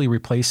gradually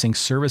replacing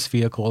service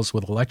vehicles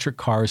with electric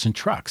cars and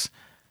trucks.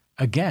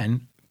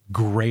 Again,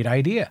 great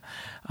idea.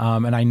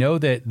 And I know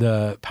that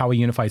the Poway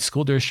Unified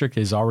School District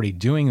is already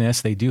doing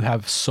this. They do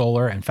have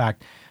solar. In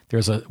fact,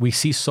 we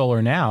see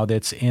solar now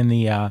that's in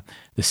the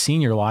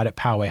senior lot at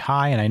Poway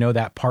High, and I know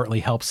that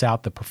partly helps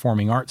out the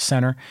Performing Arts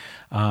Center.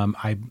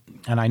 I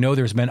know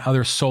there's been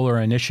other solar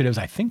initiatives.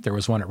 I think there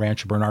was one at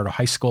Rancho Bernardo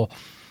High School,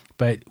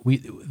 but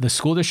the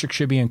school district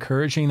should be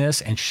encouraging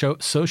this, and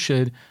so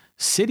should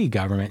city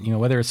government.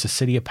 Whether it's the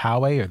city of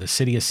Poway or the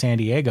city of San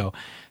Diego,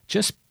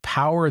 just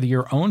power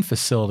your own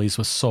facilities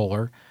with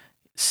solar,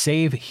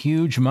 save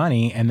huge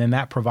money, and then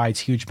that provides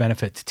huge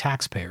benefit to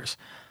taxpayers.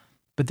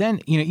 But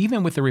then,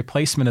 even with the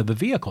replacement of the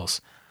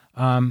vehicles,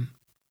 and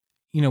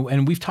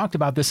we've talked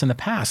about this in the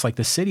past, like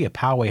the city of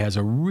Poway has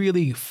a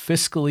really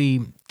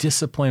fiscally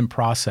disciplined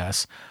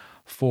process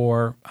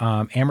for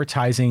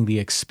amortizing the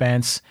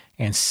expense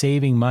and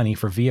saving money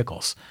for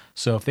vehicles.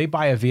 So if they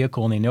buy a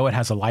vehicle and they know it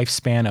has a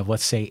lifespan of,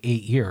 let's say,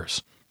 8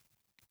 years,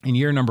 in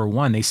year number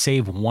 1, they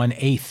save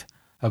 1/8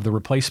 of the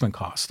replacement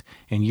cost.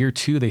 In year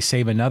 2, they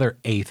save another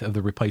 1/8 of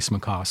the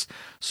replacement cost.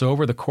 So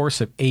over the course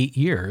of 8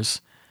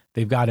 years,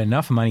 they've got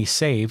enough money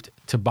saved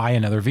to buy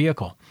another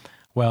vehicle.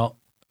 Well,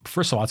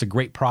 first of all, it's a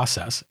great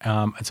process.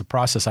 It's a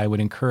process I would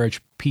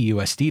encourage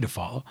PUSD to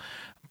follow.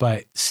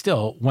 But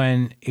still,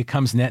 when it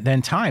comes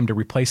then time to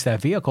replace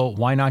that vehicle,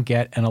 why not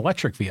get an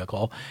electric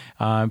vehicle?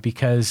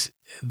 Because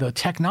the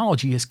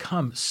technology has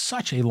come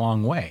such a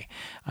long way.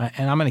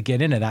 And I'm going to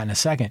get into that in a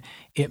second.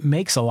 It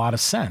makes a lot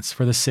of sense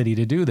for the city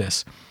to do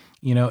this.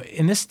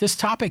 And this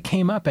topic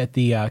came up at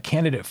the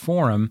candidate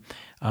forum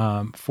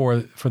for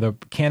the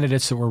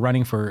candidates that were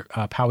running for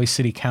Poway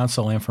City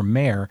Council and for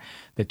mayor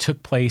that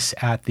took place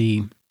at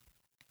the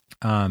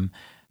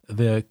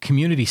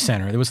community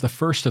center. It was the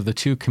first of the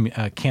two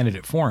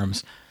candidate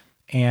forums.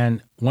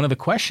 And one of the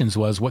questions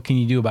was, what can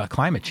you do about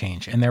climate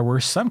change? And there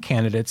were some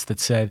candidates that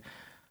said,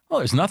 well,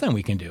 there's nothing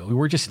we can do.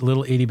 We're just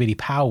little itty bitty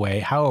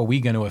Poway. How are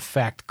we going to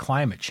affect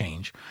climate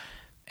change?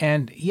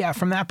 And yeah,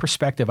 from that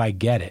perspective, I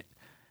get it.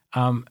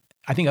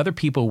 I think other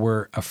people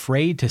were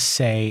afraid to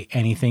say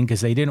anything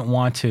because they didn't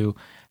want to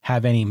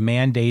have any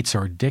mandates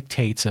or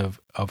dictates of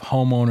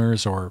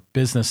homeowners or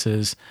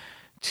businesses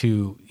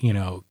to,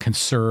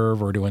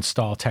 conserve or to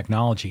install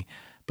technology.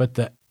 But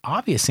the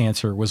obvious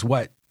answer was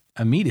what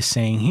Amit is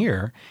saying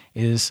here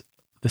is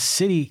the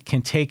city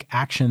can take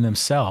action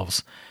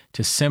themselves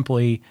to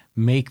simply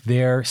make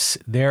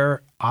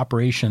their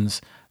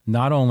operations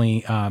not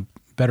only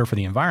better for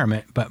the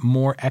environment, but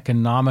more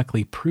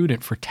economically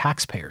prudent for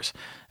taxpayers.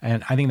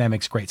 And I think that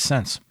makes great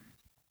sense.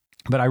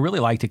 But I really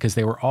liked it because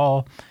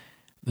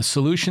the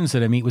solutions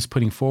that Amit was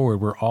putting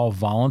forward were all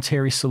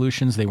voluntary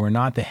solutions. They were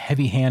not the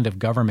heavy hand of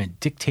government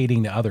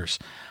dictating to others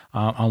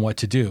on what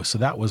to do. So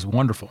that was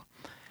wonderful.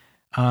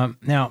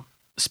 Now,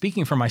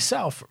 speaking for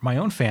myself, my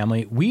own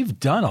family, we've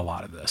done a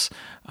lot of this.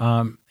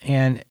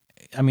 And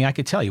I mean, I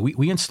could tell you,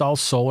 we installed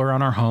solar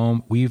on our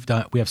home. We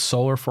have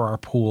solar for our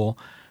pool.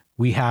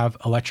 We have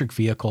electric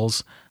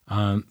vehicles.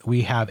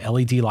 We have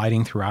LED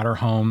lighting throughout our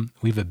home.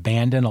 We've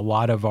abandoned a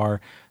lot of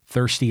our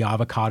thirsty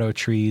avocado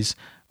trees.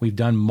 We've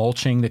done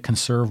mulching to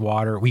conserve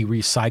water. We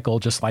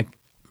recycle just like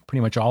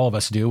pretty much all of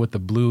us do with the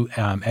blue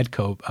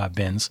Edco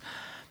bins.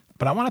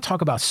 But I want to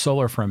talk about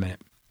solar for a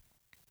minute.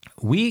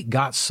 We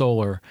got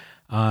solar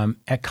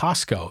at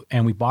Costco,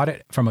 and we bought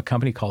it from a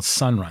company called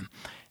Sunrun.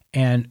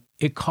 And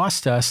it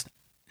cost us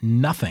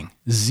nothing,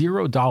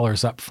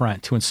 $0 up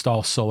front to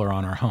install solar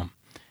on our home.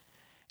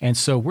 And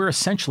so we're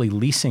essentially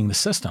leasing the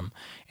system.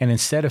 And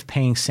instead of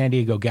paying San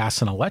Diego Gas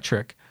and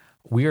Electric,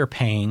 we are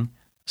paying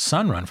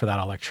Sunrun for that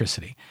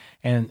electricity.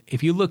 And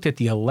if you looked at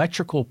the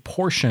electrical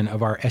portion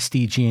of our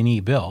SDG&E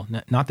bill,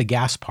 not the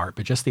gas part,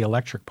 but just the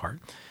electric part,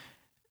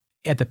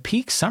 at the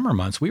peak summer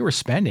months, we were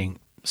spending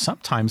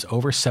sometimes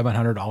over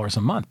 $700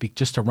 a month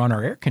just to run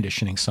our air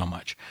conditioning so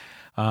much.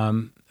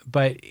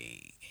 But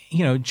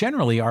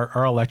generally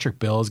our electric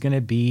bill is going to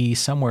be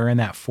somewhere in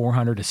that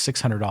 $400 to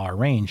 $600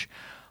 range.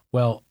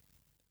 Well,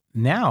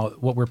 now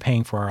what we're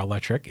paying for our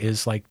electric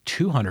is like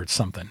 $200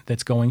 something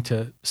that's going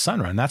to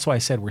Sunrun. That's why I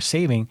said we're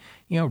saving,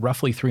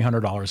 roughly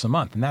 $300 a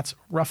month, and that's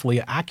roughly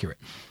accurate.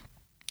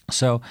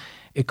 So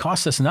it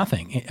cost us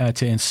nothing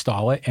to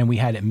install it, and we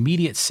had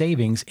immediate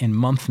savings in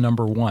month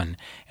number 1.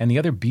 And the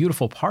other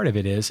beautiful part of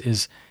it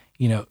is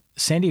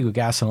San Diego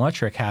Gas and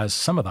Electric has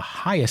some of the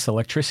highest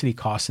electricity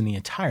costs in the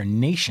entire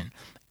nation,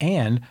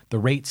 and the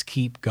rates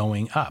keep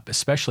going up,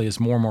 especially as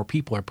more and more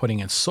people are putting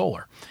in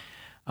solar.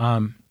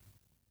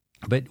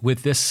 But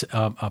with this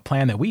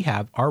plan that we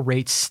have, our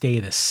rates stay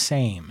the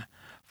same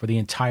for the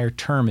entire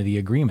term of the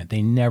agreement.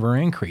 They never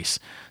increase.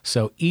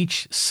 So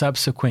each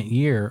subsequent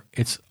year,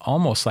 it's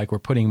almost like we're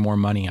putting more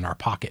money in our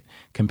pocket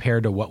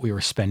compared to what we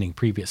were spending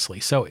previously.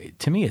 So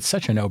to me, it's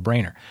such a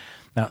no-brainer.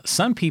 Now,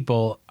 some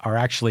people are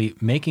actually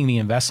making the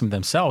investment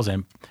themselves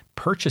and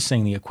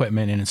purchasing the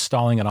equipment and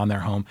installing it on their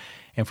home.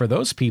 And for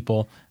those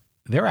people,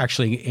 they're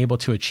actually able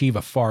to achieve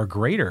a far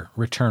greater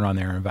return on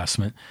their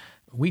investment.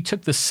 We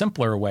took the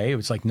simpler way. It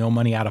was like no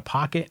money out of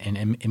pocket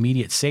and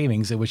immediate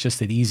savings. It was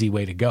just an easy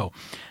way to go.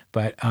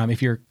 But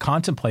if you're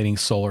contemplating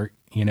solar,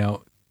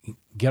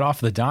 get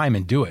off the dime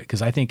and do it,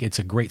 because I think it's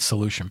a great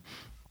solution.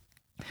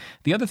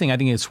 The other thing I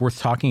think it's worth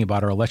talking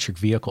about are electric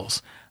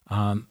vehicles.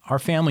 Our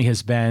family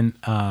has been,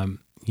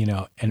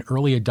 an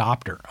early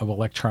adopter of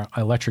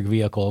electric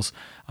vehicles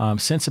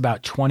since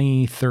about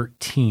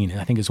 2013,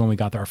 I think is when we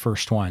got our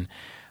first one.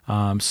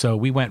 So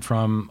we went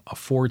from a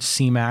Ford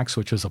C-Max,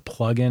 which was a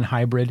plug-in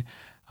hybrid,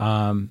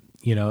 and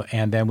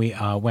then we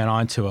went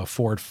on to a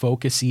Ford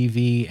Focus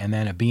EV and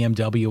then a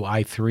BMW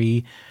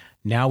i3.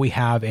 Now we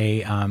have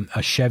a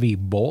Chevy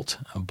Bolt,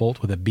 a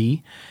Bolt with a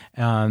B,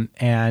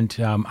 and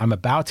I'm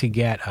about to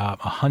get a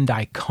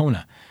Hyundai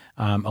Kona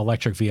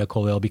electric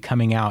vehicle. It'll be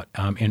coming out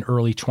in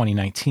early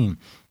 2019.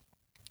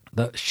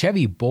 The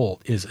Chevy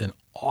Bolt is an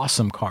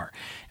awesome car.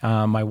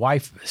 My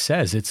wife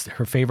says it's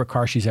her favorite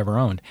car she's ever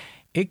owned.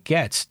 It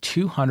gets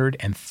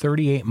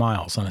 238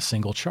 miles on a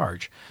single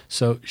charge.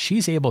 So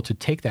she's able to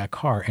take that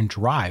car and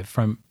drive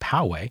from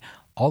Poway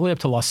all the way up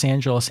to Los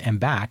Angeles and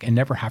back and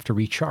never have to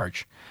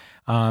recharge.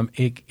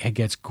 It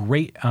gets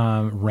great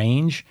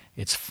range.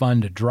 It's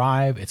fun to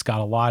drive. It's got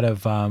a lot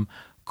of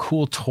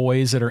cool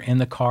toys that are in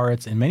the car.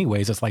 In many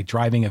ways, it's like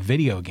driving a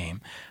video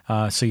game.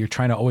 So you're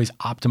trying to always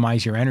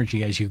optimize your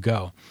energy as you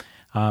go.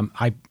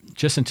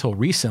 Just until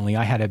recently,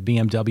 I had a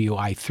BMW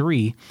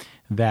i3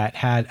 that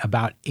had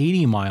about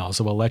 80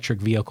 miles of electric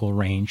vehicle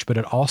range, but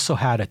it also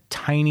had a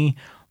tiny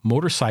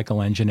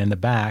motorcycle engine in the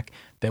back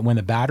that when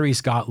the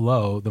batteries got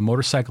low, the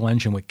motorcycle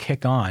engine would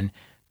kick on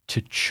to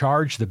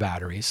charge the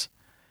batteries,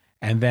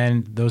 and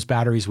then those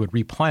batteries would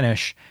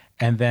replenish,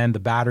 and then the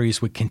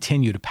batteries would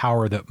continue to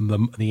power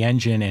the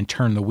engine and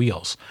turn the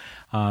wheels.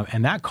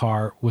 And that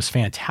car was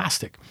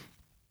fantastic.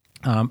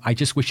 I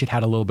just wish it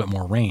had a little bit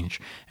more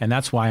range. And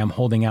that's why I'm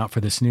holding out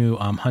for this new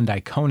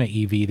Hyundai Kona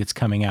EV that's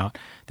coming out.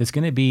 That's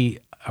going to be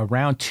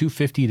around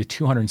 250 to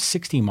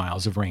 260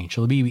 miles of range.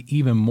 It'll be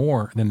even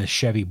more than the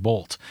Chevy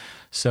Bolt.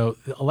 So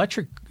the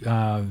electric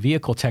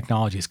vehicle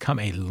technology has come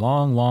a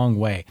long, long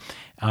way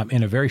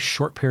in a very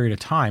short period of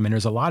time. And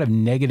there's a lot of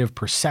negative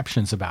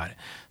perceptions about it.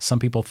 Some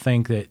people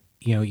think that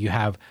you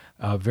have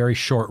a very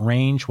short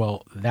range.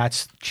 Well,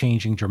 that's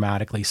changing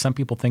dramatically. Some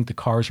people think the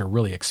cars are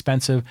really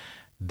expensive.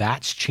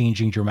 That's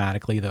changing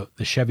dramatically.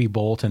 The Chevy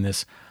Bolt and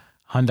this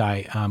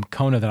Hyundai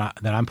Kona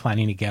that I'm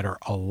planning to get are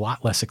a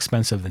lot less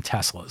expensive than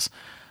Teslas.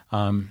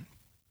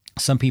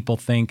 Some people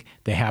think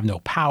they have no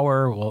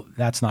power. Well,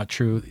 that's not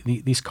true.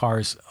 These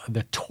cars,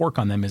 the torque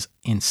on them is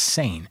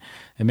insane.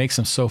 It makes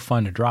them so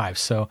fun to drive.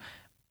 So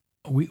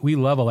we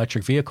love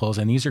electric vehicles,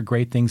 and these are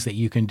great things that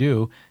you can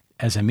do.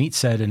 As Amit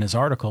said in his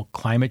article,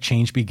 climate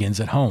change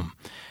begins at home.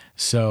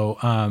 So,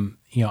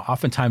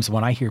 oftentimes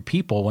when I hear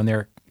people, when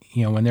they're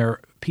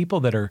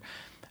people that are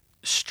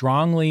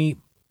strongly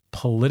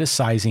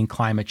politicizing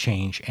climate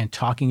change and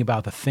talking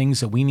about the things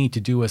that we need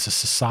to do as a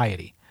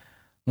society,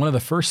 one of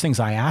the first things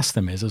I ask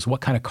them is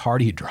what kind of car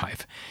do you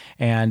drive?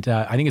 And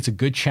I think it's a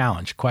good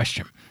challenge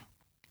question.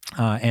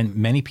 And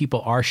many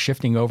people are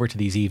shifting over to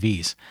these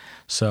EVs.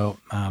 So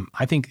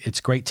I think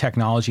it's great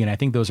technology, and I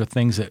think those are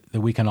things that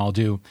we can all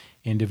do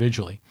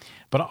individually.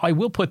 But I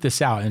will put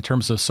this out in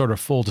terms of sort of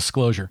full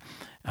disclosure.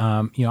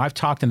 I've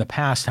talked in the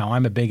past how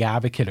I'm a big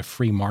advocate of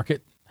free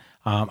market.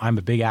 I'm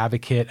a big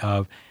advocate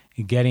of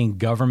getting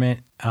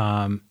government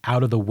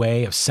out of the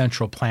way of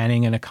central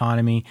planning an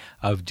economy,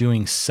 of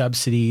doing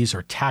subsidies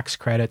or tax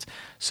credits.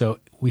 So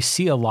we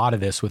see a lot of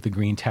this with the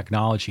green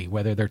technology,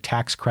 whether they're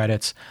tax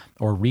credits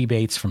or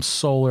rebates from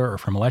solar or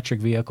from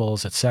electric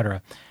vehicles, et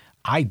cetera.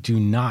 I do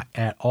not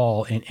at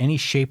all in any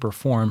shape or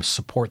form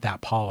support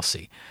that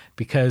policy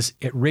because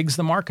it rigs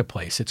the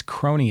marketplace. It's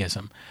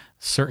cronyism.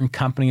 Certain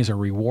companies are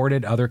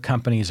rewarded, other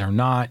companies are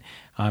not.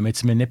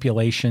 It's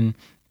manipulation.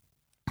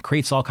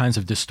 Creates all kinds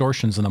of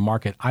distortions in the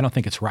market. I don't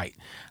think it's right.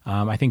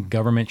 I think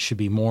government should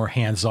be more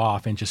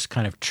hands-off and just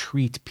kind of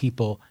treat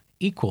people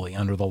equally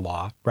under the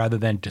law rather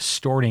than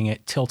distorting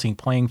it, tilting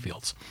playing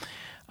fields.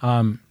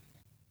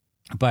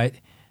 But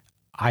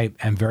I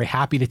am very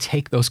happy to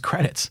take those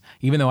credits.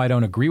 Even though I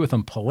don't agree with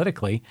them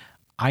politically,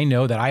 I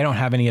know that I don't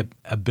have any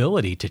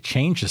ability to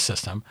change the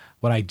system.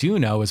 What I do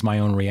know is my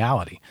own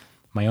reality.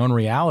 My own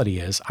reality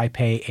is I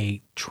pay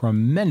a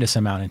tremendous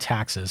amount in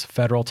taxes,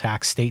 federal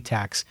tax, state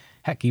tax.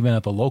 Heck, even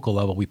at the local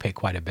level, we pay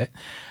quite a bit.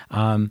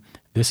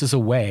 This is a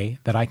way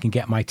that I can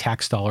get my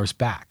tax dollars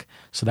back.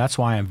 So that's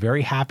why I'm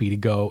very happy to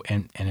go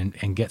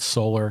and get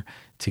solar,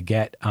 to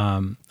get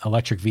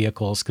electric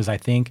vehicles, because I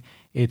think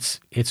it's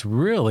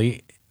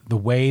really the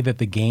way that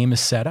the game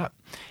is set up.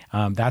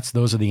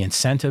 Those are the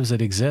incentives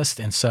that exist.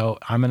 And so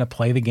I'm going to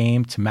play the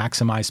game to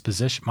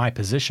maximize my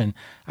position.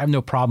 I have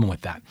no problem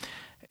with that.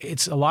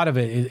 It's a lot of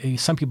it.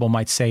 Some people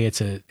might say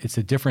it's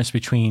a difference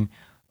between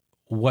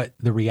what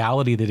the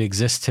reality that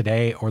exists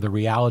today or the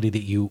reality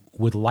that you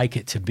would like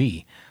it to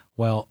be.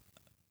 Well,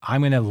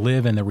 I'm going to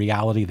live in the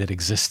reality that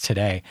exists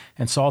today.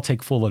 And so I'll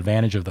take full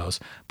advantage of those.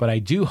 But I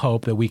do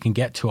hope that we can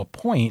get to a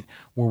point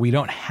where we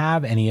don't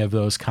have any of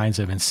those kinds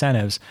of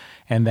incentives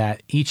and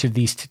that each of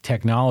these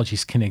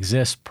technologies can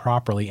exist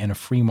properly in a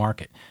free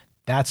market.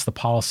 That's the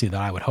policy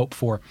that I would hope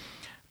for.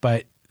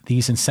 But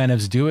these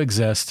incentives do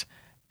exist.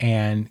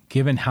 And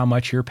given how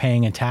much you're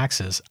paying in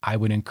taxes, I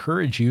would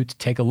encourage you to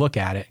take a look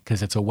at it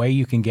because it's a way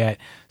you can get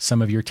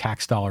some of your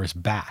tax dollars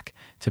back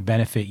to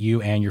benefit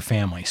you and your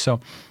family. So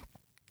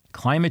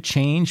climate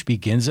change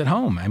begins at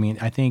home. I mean,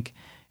 I think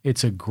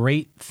it's a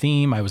great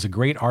theme. It was a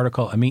great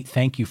article. Amit,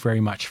 thank you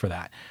very much for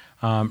that.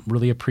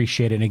 Really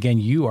appreciate it. And again,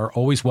 you are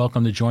always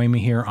welcome to join me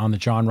here on the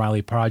John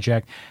Riley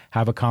Project,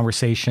 have a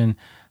conversation.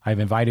 I've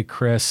invited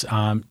Chris.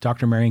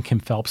 Dr. Marion Kim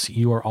Phelps,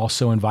 you are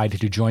also invited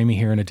to join me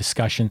here in a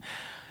discussion.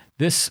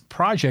 This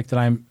project that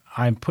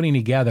I'm putting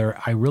together,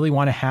 I really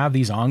want to have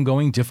these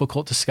ongoing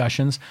difficult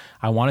discussions.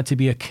 I want it to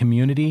be a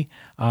community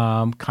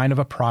kind of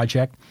a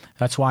project.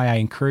 That's why I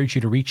encourage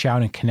you to reach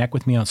out and connect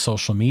with me on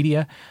social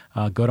media.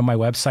 Go to my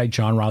website,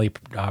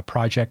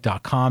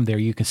 johnrileyproject.com. There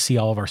you can see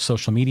all of our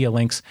social media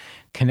links.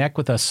 Connect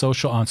with us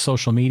on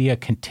social media.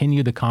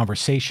 Continue the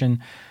conversation.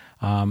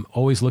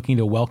 Always looking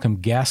to welcome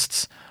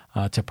guests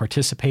to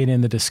participate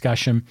in the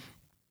discussion.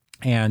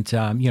 And,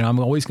 I'm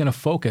always going to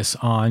focus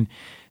on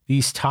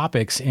these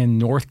topics in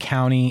North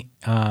County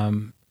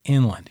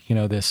inland,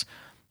 this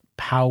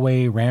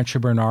Poway, Rancho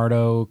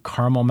Bernardo,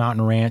 Carmel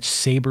Mountain Ranch,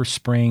 Sabre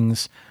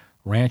Springs,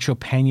 Rancho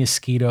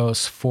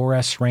Penasquitos,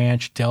 Forest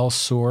Ranch, Del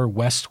Sur,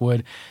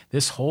 Westwood,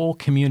 this whole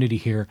community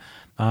here.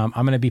 I'm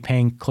going to be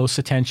paying close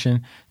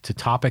attention to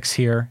topics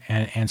here.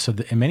 And so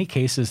in many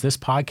cases, this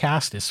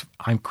podcast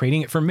I'm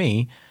creating it for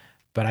me,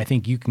 but I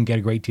think you can get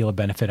a great deal of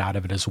benefit out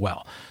of it as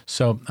well.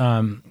 So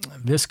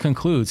this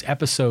concludes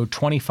episode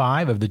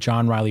 25 of the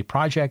John Riley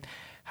Project.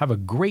 Have a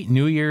great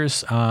New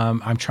Year's.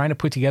 I'm trying to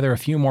put together a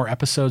few more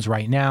episodes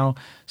right now,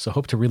 so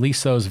hope to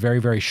release those very,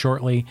 very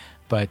shortly.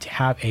 But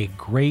have a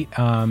great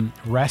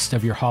rest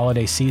of your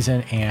holiday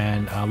season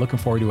and looking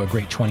forward to a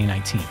great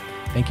 2019.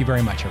 Thank you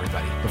very much,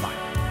 everybody.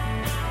 Bye-bye.